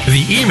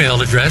 The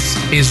email address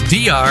is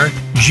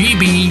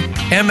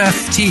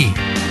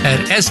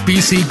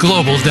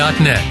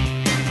drgbmft@sbcglobal.net.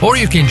 Or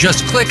you can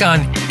just click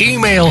on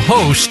Email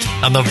Host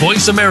on the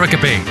Voice America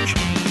page.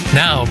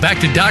 Now, back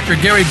to Dr.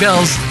 Gary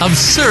Bell's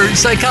Absurd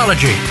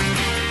Psychology.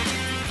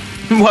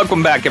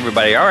 Welcome back,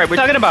 everybody. All right, we're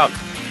talking about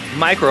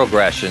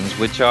microaggressions,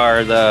 which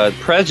are the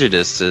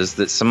prejudices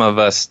that some of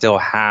us still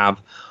have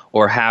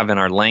or have in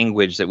our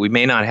language that we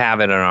may not have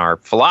it in our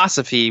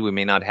philosophy, we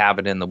may not have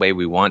it in the way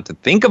we want to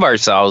think of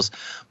ourselves,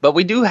 but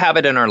we do have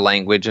it in our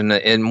language.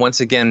 And once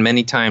again,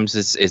 many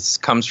times it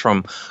comes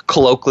from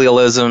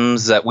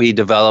colloquialisms that we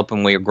develop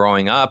when we were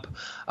growing up,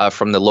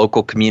 from the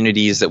local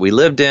communities that we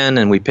lived in,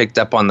 and we picked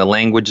up on the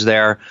language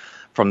there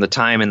from the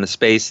time and the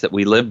space that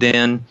we lived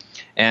in.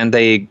 And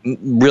they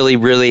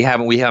really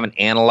haven't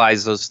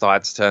analyzed those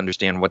thoughts to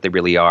understand what they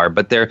really are.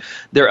 But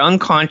they're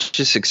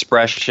unconscious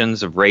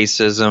expressions of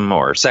racism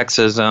or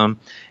sexism,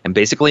 and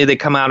basically they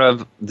come out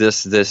of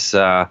this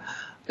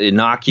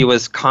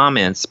innocuous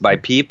comments by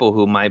people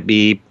who might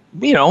be,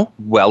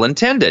 well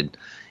intended.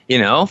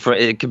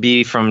 It could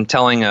be from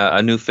telling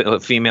a new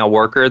female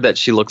worker that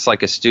she looks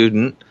like a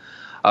student,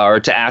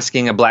 or to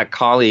asking a black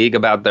colleague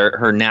about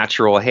her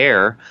natural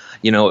hair.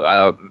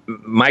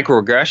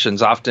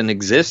 Microaggressions often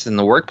exist in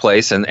the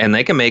workplace, and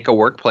they can make a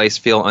workplace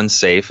feel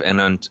unsafe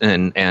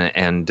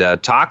and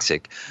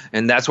toxic.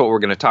 And that's what we're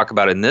going to talk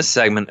about in this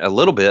segment a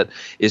little bit,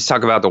 is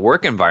talk about the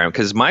work environment,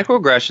 because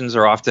microaggressions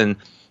are often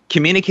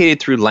communicated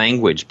through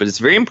language, but it's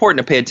very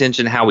important to pay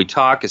attention to how we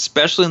talk,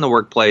 especially in the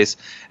workplace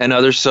and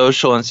other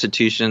social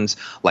institutions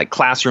like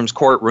classrooms,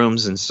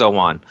 courtrooms, and so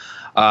on.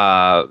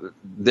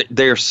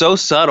 They're so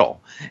subtle.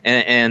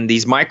 And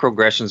these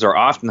microaggressions are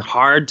often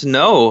hard to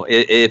know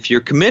if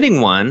you're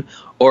committing one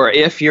or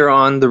if you're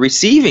on the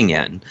receiving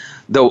end.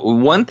 The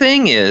one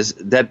thing is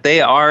that they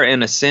are,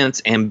 in a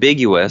sense,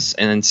 ambiguous,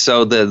 and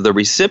so the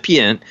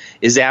recipient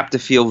is apt to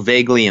feel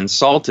vaguely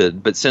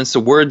insulted. But since the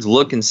words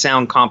look and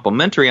sound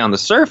complimentary on the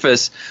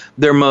surface,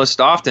 they're most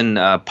often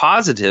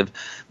positive,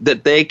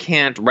 that they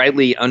can't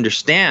rightly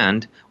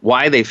understand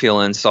why they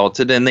feel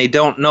insulted, and they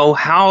don't know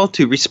how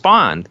to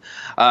respond.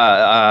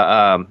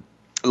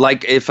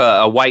 Like if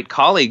a white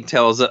colleague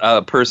tells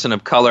a person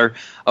of color,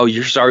 "Oh,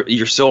 you're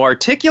so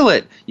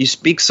articulate. You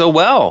speak so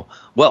well."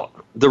 Well,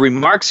 the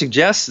remark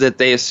suggests that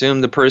they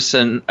assume the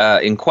person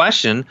in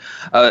question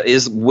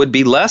would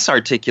be less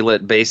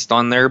articulate based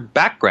on their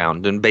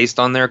background and based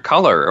on their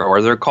color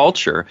or their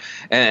culture,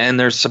 and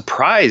they're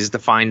surprised to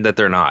find that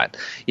they're not.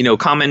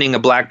 Commenting a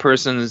black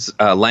person's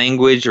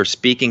language or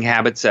speaking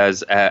habits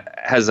has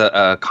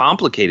a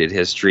complicated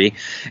history,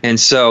 and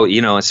so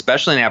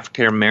especially in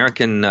African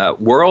American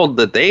world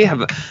that they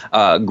have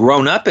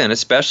grown up in,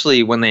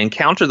 especially when they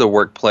encounter the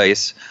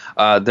workplace.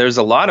 There's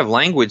a lot of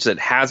language that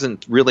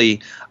hasn't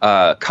really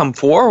come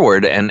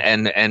forward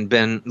and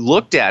been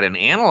looked at and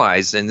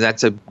analyzed, and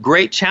that's a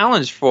great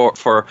challenge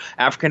for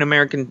African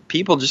American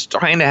people just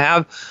trying to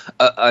have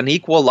an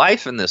equal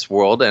life in this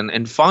world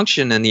and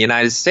function in the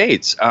United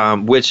States,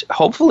 which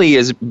hopefully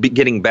is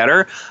getting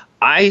better.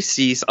 I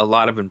see a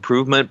lot of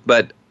improvement,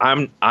 but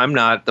I'm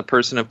not the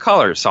person of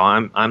color, so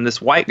I'm this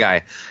white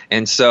guy,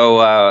 and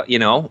so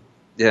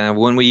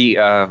when we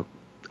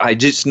I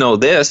just know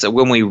this, that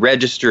when we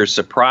register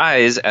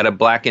surprise at a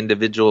black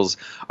individual's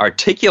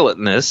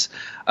articulateness,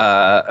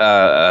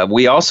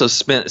 we also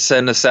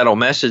send a subtle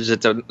message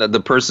that the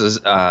person's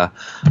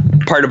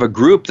part of a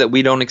group that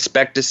we don't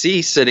expect to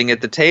see sitting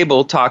at the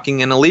table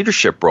talking in a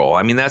leadership role.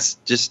 I mean, that's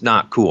just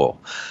not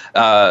cool.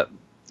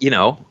 You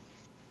know,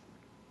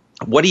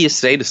 what do you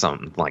say to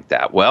something like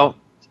that? Well,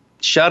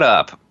 shut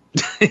up.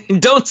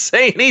 Don't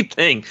say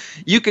anything.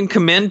 You can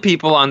commend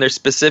people on their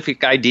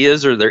specific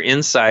ideas or their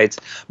insights,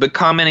 but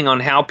commenting on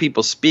how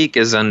people speak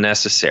is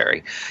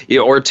unnecessary.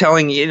 Or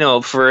telling,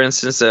 for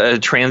instance, a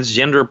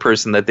transgender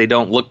person that they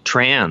don't look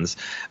trans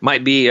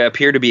might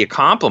appear to be a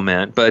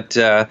compliment, but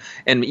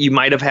and you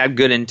might have had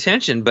good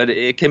intention, but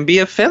it can be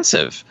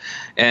offensive.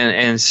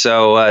 And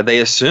so they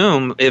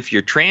assume if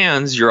you're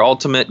trans, your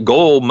ultimate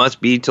goal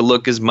must be to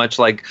look as much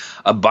like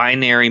a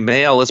binary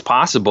male as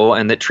possible,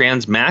 and that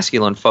trans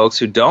masculine folks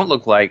who don't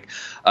look like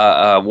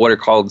what are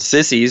called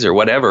sissies or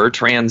whatever,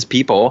 trans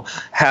people,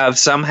 have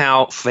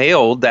somehow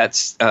failed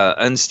that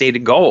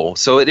unstated goal.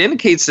 So it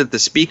indicates that the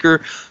speaker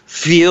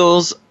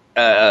feels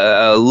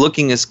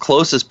looking as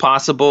close as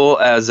possible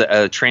as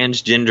a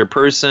transgender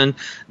person.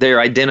 They're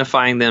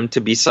identifying them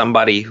to be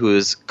somebody who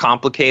is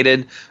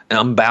complicated,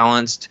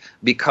 unbalanced,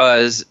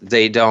 because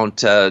they don't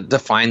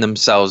define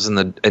themselves in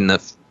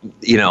the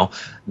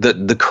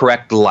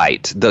correct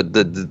light,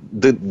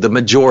 the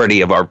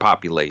majority of our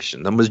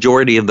population, the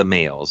majority of the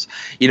males.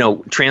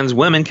 Trans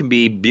women can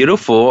be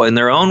beautiful in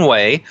their own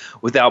way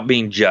without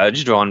being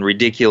judged on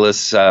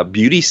ridiculous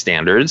beauty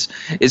standards.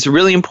 It's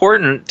really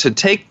important to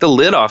take the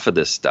lid off of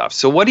this stuff.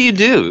 So what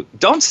do?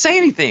 Don't say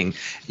anything.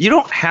 You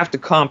don't have to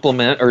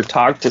compliment or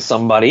talk to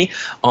somebody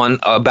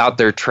about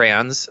their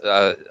trans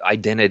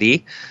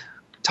identity.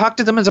 Talk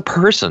to them as a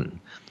person.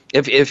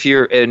 If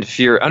you're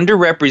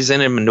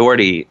underrepresented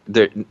minority,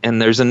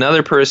 and there's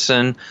another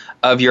person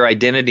of your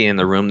identity in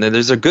the room, then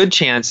there's a good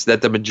chance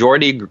that the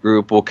majority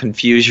group will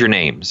confuse your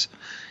names.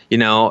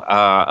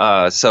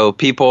 So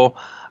people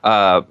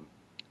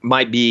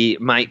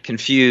might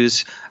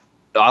confuse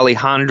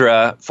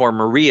Alejandra for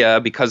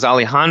Maria, because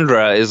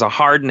Alejandra is a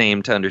hard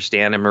name to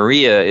understand and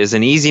Maria is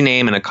an easy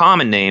name and a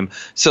common name.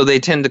 So they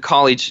tend to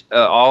call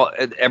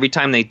every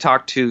time they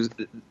talk to,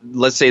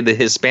 let's say, the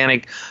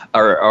Hispanic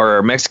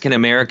or Mexican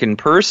American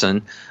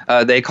person,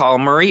 they call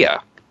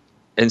Maria.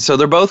 And so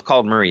they're both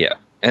called Maria.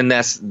 And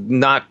that's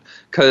not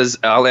because,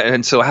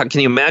 and so how can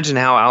you imagine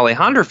how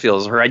Alejandra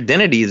feels? Her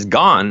identity is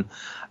gone.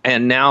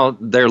 And now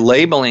they're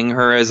labeling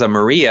her as a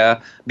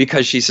Maria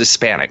because she's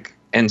Hispanic.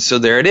 And so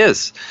there it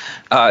is.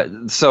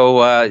 There's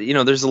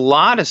a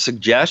lot of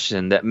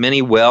suggestion that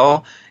many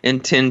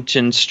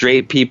well-intentioned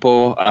straight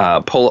people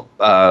pull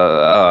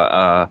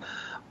out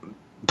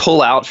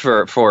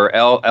for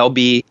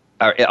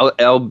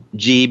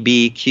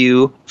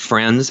LGBTQ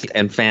friends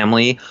and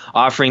family,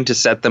 offering to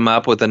set them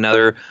up with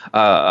another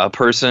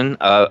person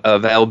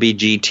of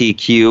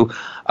LGBTQ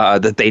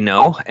that they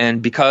know. And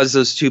because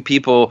those two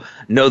people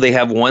know they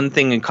have one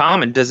thing in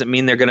common, doesn't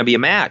mean they're going to be a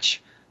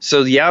match.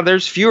 So, yeah,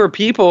 there's fewer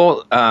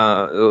people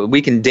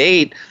we can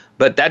date,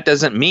 but that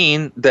doesn't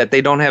mean that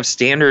they don't have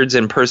standards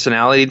and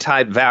personality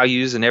type,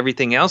 values, and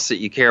everything else that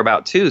you care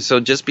about, too. So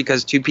just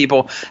because two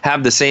people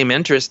have the same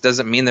interest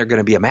doesn't mean they're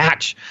going to be a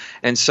match.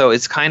 And so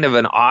it's kind of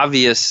an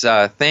obvious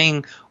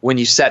thing when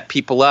you set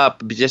people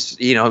up. Just,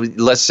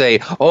 let's say,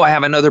 I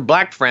have another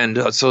black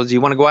friend, so do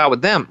you want to go out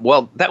with them?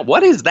 Well,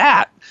 what is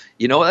that?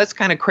 That's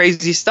kind of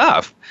crazy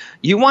stuff.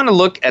 You want to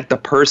look at the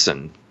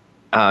person.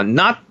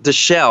 Not the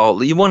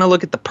shell. You want to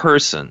look at the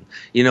person.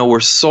 We're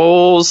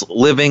souls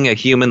living a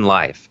human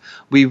life.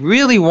 We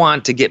really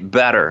want to get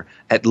better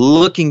at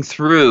looking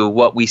through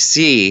what we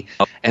see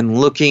and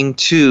looking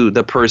to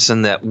the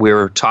person that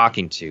we're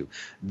talking to.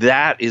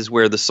 That is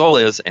where the soul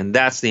is, and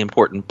that's the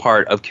important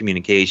part of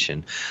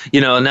communication.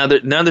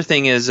 Another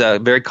thing is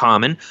very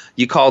common.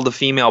 You call the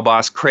female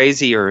boss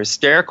crazy or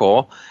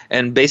hysterical,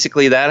 and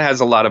basically that has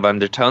a lot of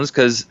undertones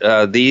because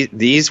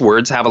these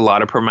words have a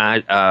lot of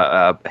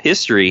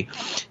history.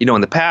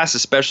 In the past,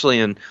 especially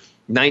in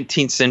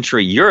 19th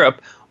century Europe,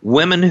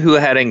 women who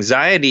had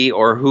anxiety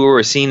or who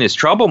were seen as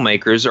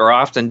troublemakers are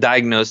often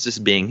diagnosed as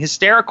being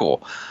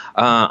hysterical.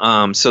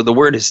 So the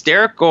word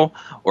hysterical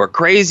or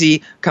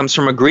crazy comes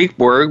from a Greek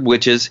word,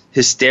 which is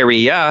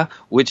hysteria,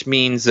 which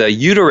means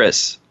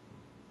uterus,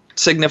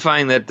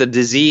 signifying that the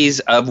disease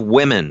of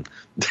women.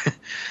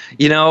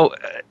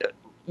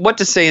 What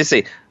to say is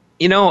say,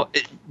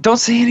 don't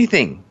say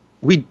anything.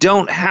 We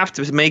don't have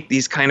to make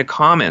these kind of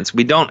comments.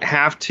 We don't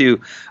have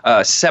to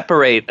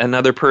separate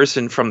another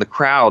person from the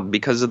crowd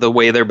because of the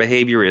way their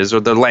behavior is or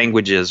their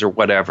language is or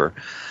whatever.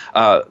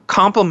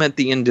 Compliment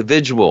the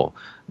individual,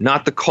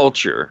 not the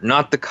culture,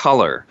 not the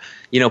color.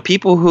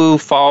 People who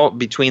fall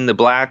between the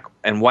black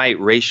and white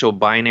racial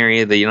binary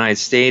of the United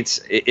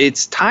States,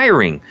 it's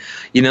tiring.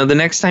 The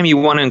next time you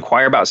want to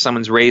inquire about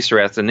someone's race or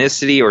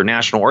ethnicity or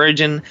national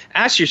origin,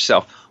 ask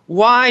yourself,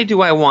 why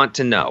do I want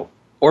to know?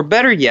 Or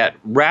better yet,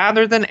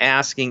 rather than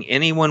asking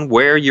anyone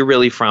where you're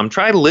really from,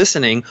 try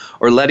listening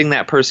or letting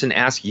that person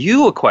ask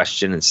you a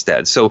question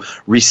instead. So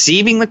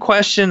receiving the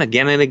question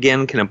again and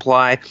again can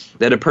imply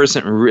that a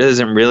person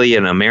isn't really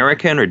an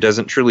American or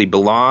doesn't truly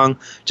belong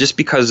just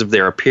because of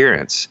their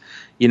appearance.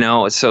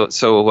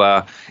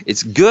 So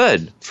it's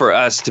good for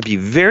us to be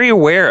very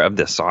aware of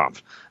this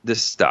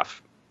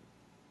stuff.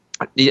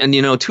 And,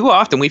 too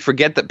often we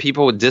forget that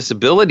people with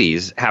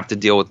disabilities have to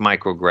deal with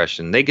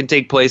microaggression. They can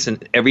take place in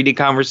everyday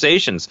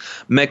conversations,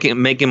 make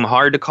them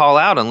hard to call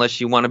out unless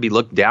you want to be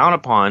looked down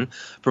upon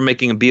for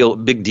making a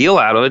big deal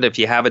out of it if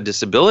you have a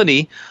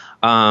disability.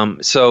 You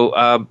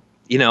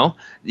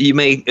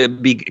may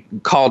be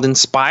called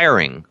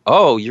inspiring.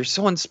 Oh, you're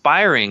so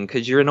inspiring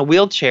because you're in a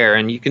wheelchair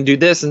and you can do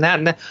this and that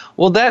and that.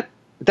 Well,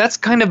 that's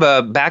kind of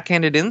a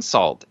backhanded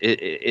insult.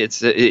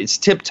 It's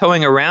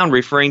tiptoeing around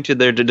referring to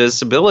their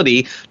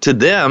disability to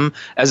them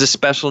as a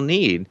special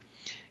need.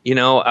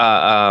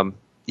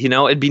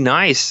 It'd be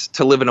nice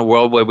to live in a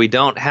world where we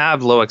don't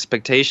have low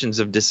expectations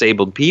of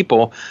disabled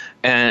people,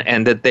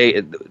 and that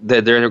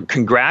they're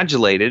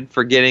congratulated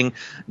for doing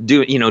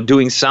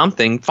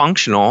something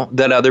functional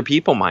that other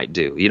people might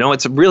do.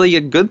 It's really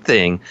a good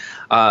thing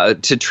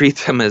to treat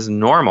them as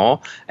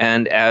normal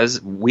and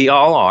as we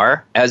all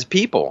are as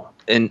people.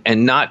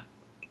 And I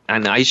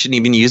shouldn't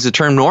even use the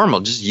term normal.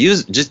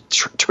 Just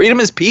treat them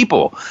as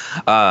people.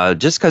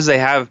 Just because they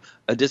have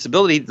a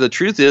disability, the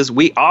truth is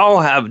we all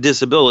have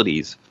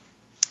disabilities.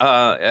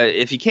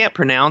 If you can't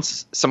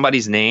pronounce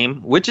somebody's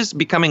name, which is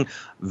becoming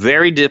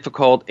very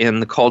difficult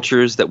in the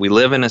cultures that we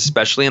live in,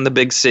 especially in the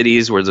big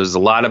cities where there's a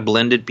lot of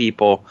blended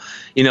people,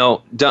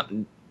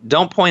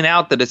 don't point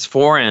out that it's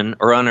foreign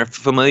or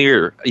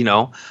unfamiliar.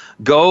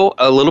 Go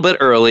a little bit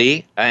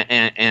early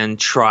and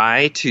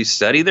try to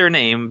study their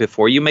name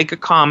before you make a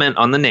comment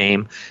on the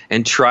name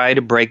and try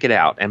to break it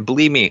out. And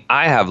believe me,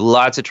 I have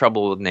lots of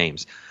trouble with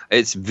names.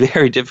 It's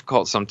very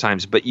difficult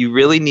sometimes, but you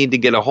really need to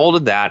get a hold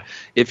of that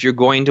if you're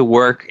going to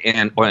work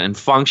and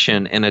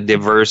function in a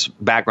diverse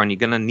background. You're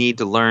going to need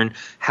to learn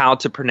how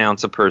to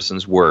pronounce a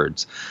person's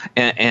words.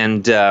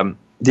 And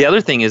the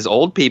other thing is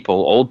old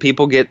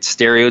people get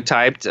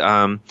stereotyped.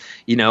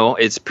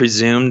 It's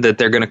presumed that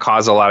they're going to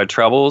cause a lot of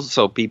trouble,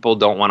 so people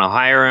don't want to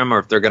hire them, or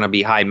if they're going to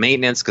be high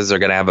maintenance because they're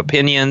going to have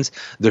opinions.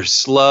 They're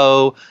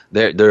slow.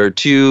 They're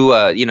too,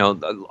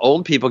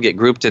 old people get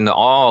grouped into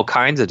all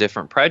kinds of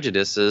different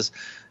prejudices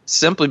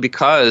simply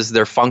because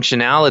their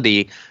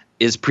functionality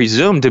is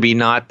presumed to be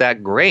not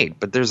that great.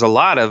 But there's a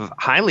lot of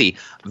highly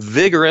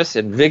vigorous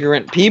and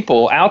vigorant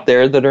people out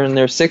there that are in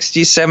their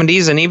 60s,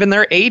 70s, and even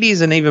their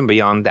 80s and even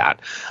beyond that.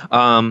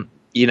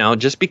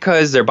 Just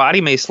because their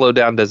body may slow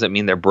down doesn't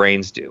mean their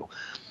brains do.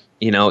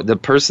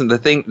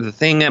 The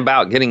thing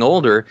about getting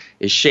older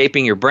is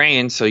shaping your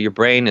brain so your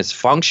brain is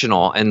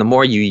functional, and the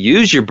more you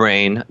use your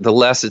brain, the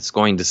less it's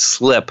going to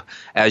slip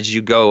as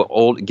you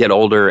get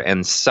older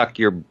and suck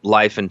your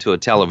life into a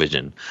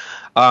television.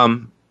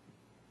 So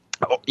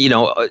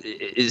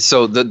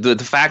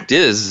the fact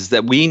is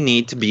that we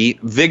need to be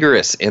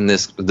vigorous in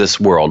this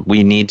world.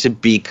 We need to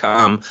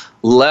become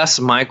less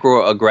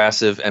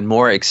microaggressive and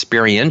more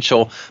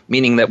experiential,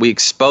 meaning that we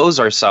expose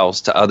ourselves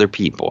to other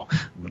people.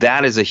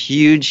 That is a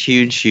huge,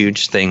 huge,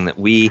 huge thing that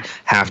we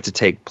have to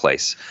take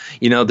place.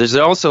 There's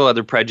also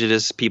other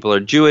prejudice. People are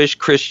Jewish,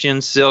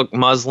 Christian, Sikh,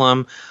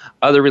 Muslim,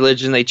 other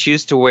religion. They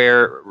choose to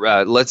wear,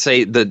 let's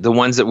say the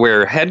ones that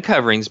wear head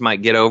coverings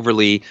might get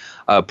overly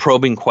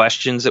probing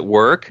questions at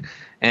work.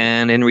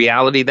 And in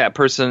reality, that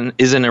person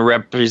isn't a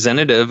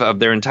representative of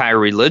their entire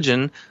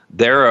religion.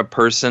 They're a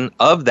person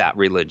of that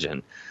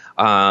religion.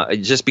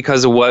 Just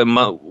because of what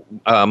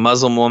a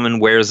Muslim woman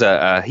wears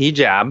a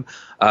hijab,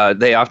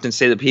 they often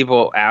say that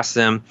people ask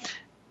them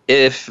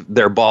if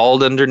they're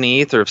bald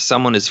underneath or if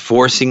someone is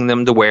forcing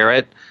them to wear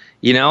it.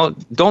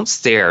 Don't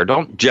stare,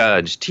 don't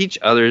judge, teach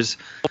others.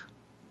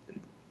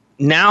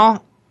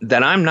 Now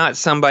that I'm not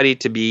somebody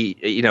to be,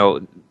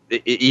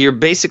 you're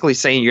basically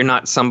saying you're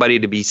not somebody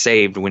to be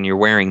saved when you're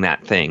wearing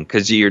that thing,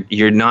 because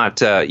you're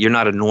not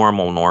a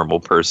normal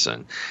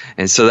person,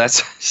 and so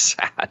that's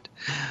sad.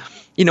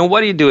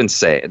 What do you do and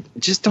say it?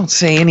 Just don't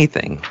say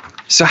anything.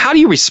 So how do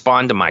you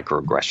respond to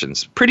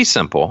microaggressions? Pretty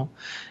simple.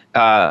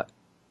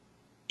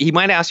 You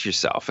might ask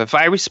yourself, if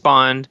I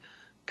respond,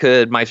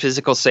 could my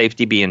physical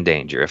safety be in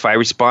danger? If I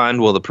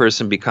respond, will the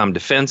person become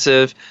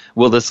defensive?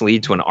 Will this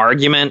lead to an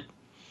argument?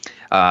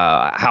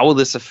 How will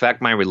this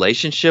affect my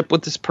relationship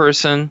with this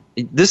person?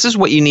 This is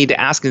what you need to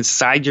ask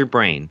inside your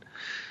brain.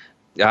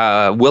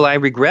 Will I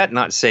regret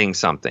not saying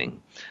something?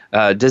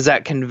 Does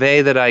that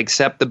convey that I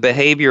accept the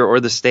behavior or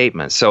the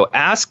statement? So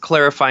ask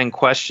clarifying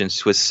questions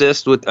to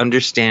assist with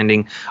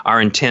understanding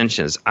our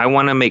intentions. I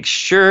want to make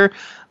sure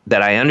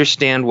that I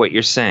understand what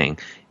you're saying.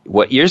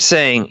 What you're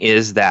saying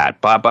is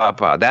that, blah, blah,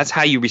 blah. That's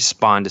how you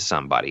respond to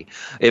somebody.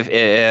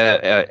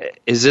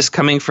 Is this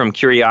coming from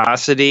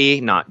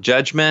curiosity, not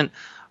judgment?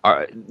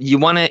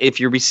 If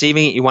you're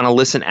receiving it, you want to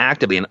listen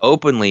actively and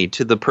openly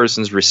to the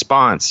person's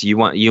response. You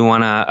want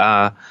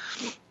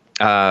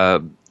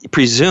to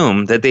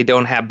presume that they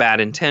don't have bad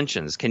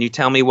intentions. Can you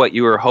tell me what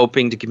you were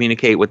hoping to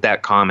communicate with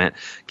that comment?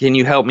 Can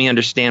you help me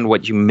understand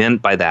what you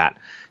meant by that?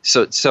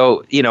 So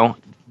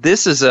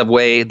this is a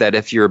way that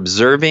if you're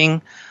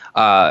observing,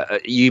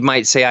 you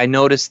might say, I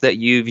noticed that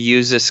you've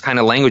used this kind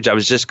of language. I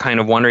was just kind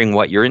of wondering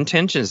what your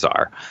intentions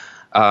are.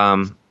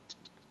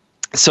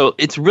 So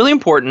it's really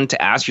important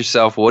to ask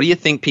yourself, what do you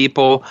think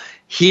people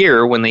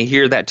hear when they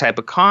hear that type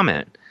of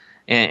comment?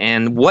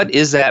 And what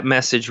is that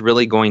message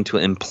really going to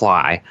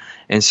imply?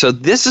 And so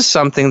this is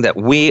something that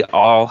we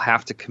all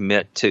have to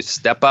commit to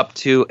step up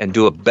to and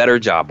do a better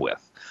job with.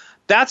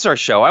 That's our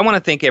show. I want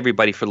to thank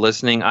everybody for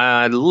listening.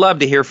 I'd love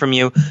to hear from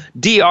you.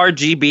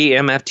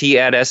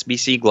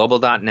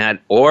 drgbmft@sbcglobal.net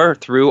or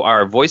through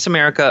our Voice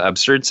America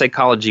Absurd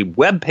Psychology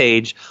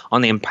webpage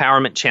on the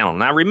Empowerment Channel.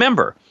 Now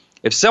remember,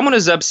 if someone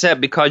is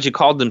upset because you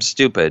called them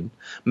stupid,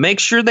 make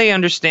sure they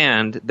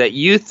understand that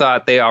you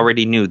thought they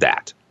already knew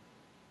that.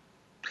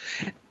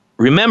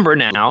 Remember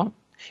now,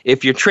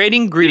 if you're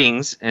trading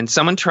greetings and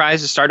someone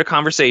tries to start a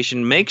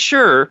conversation, make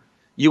sure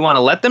you want to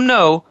let them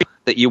know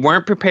that you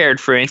weren't prepared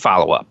for any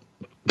follow-up.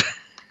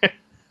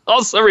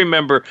 Also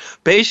remember,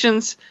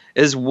 patience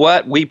is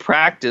what we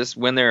practice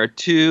when there are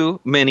too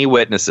many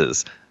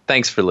witnesses.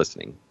 Thanks for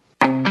listening.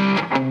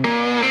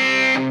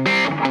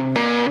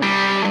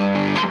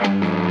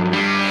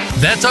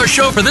 That's our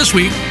show for this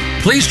week.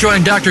 Please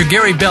join Dr.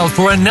 Gary Bell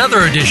for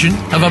another edition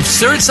of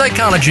Absurd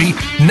Psychology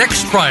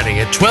next Friday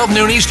at 12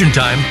 noon Eastern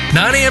Time,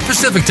 9 a.m.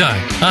 Pacific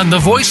Time on the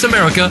Voice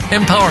America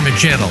Empowerment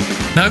Channel.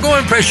 Now go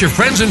impress your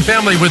friends and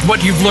family with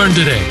what you've learned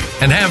today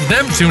and have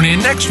them tune in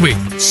next week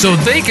so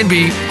they can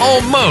be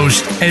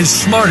almost as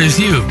smart as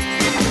you.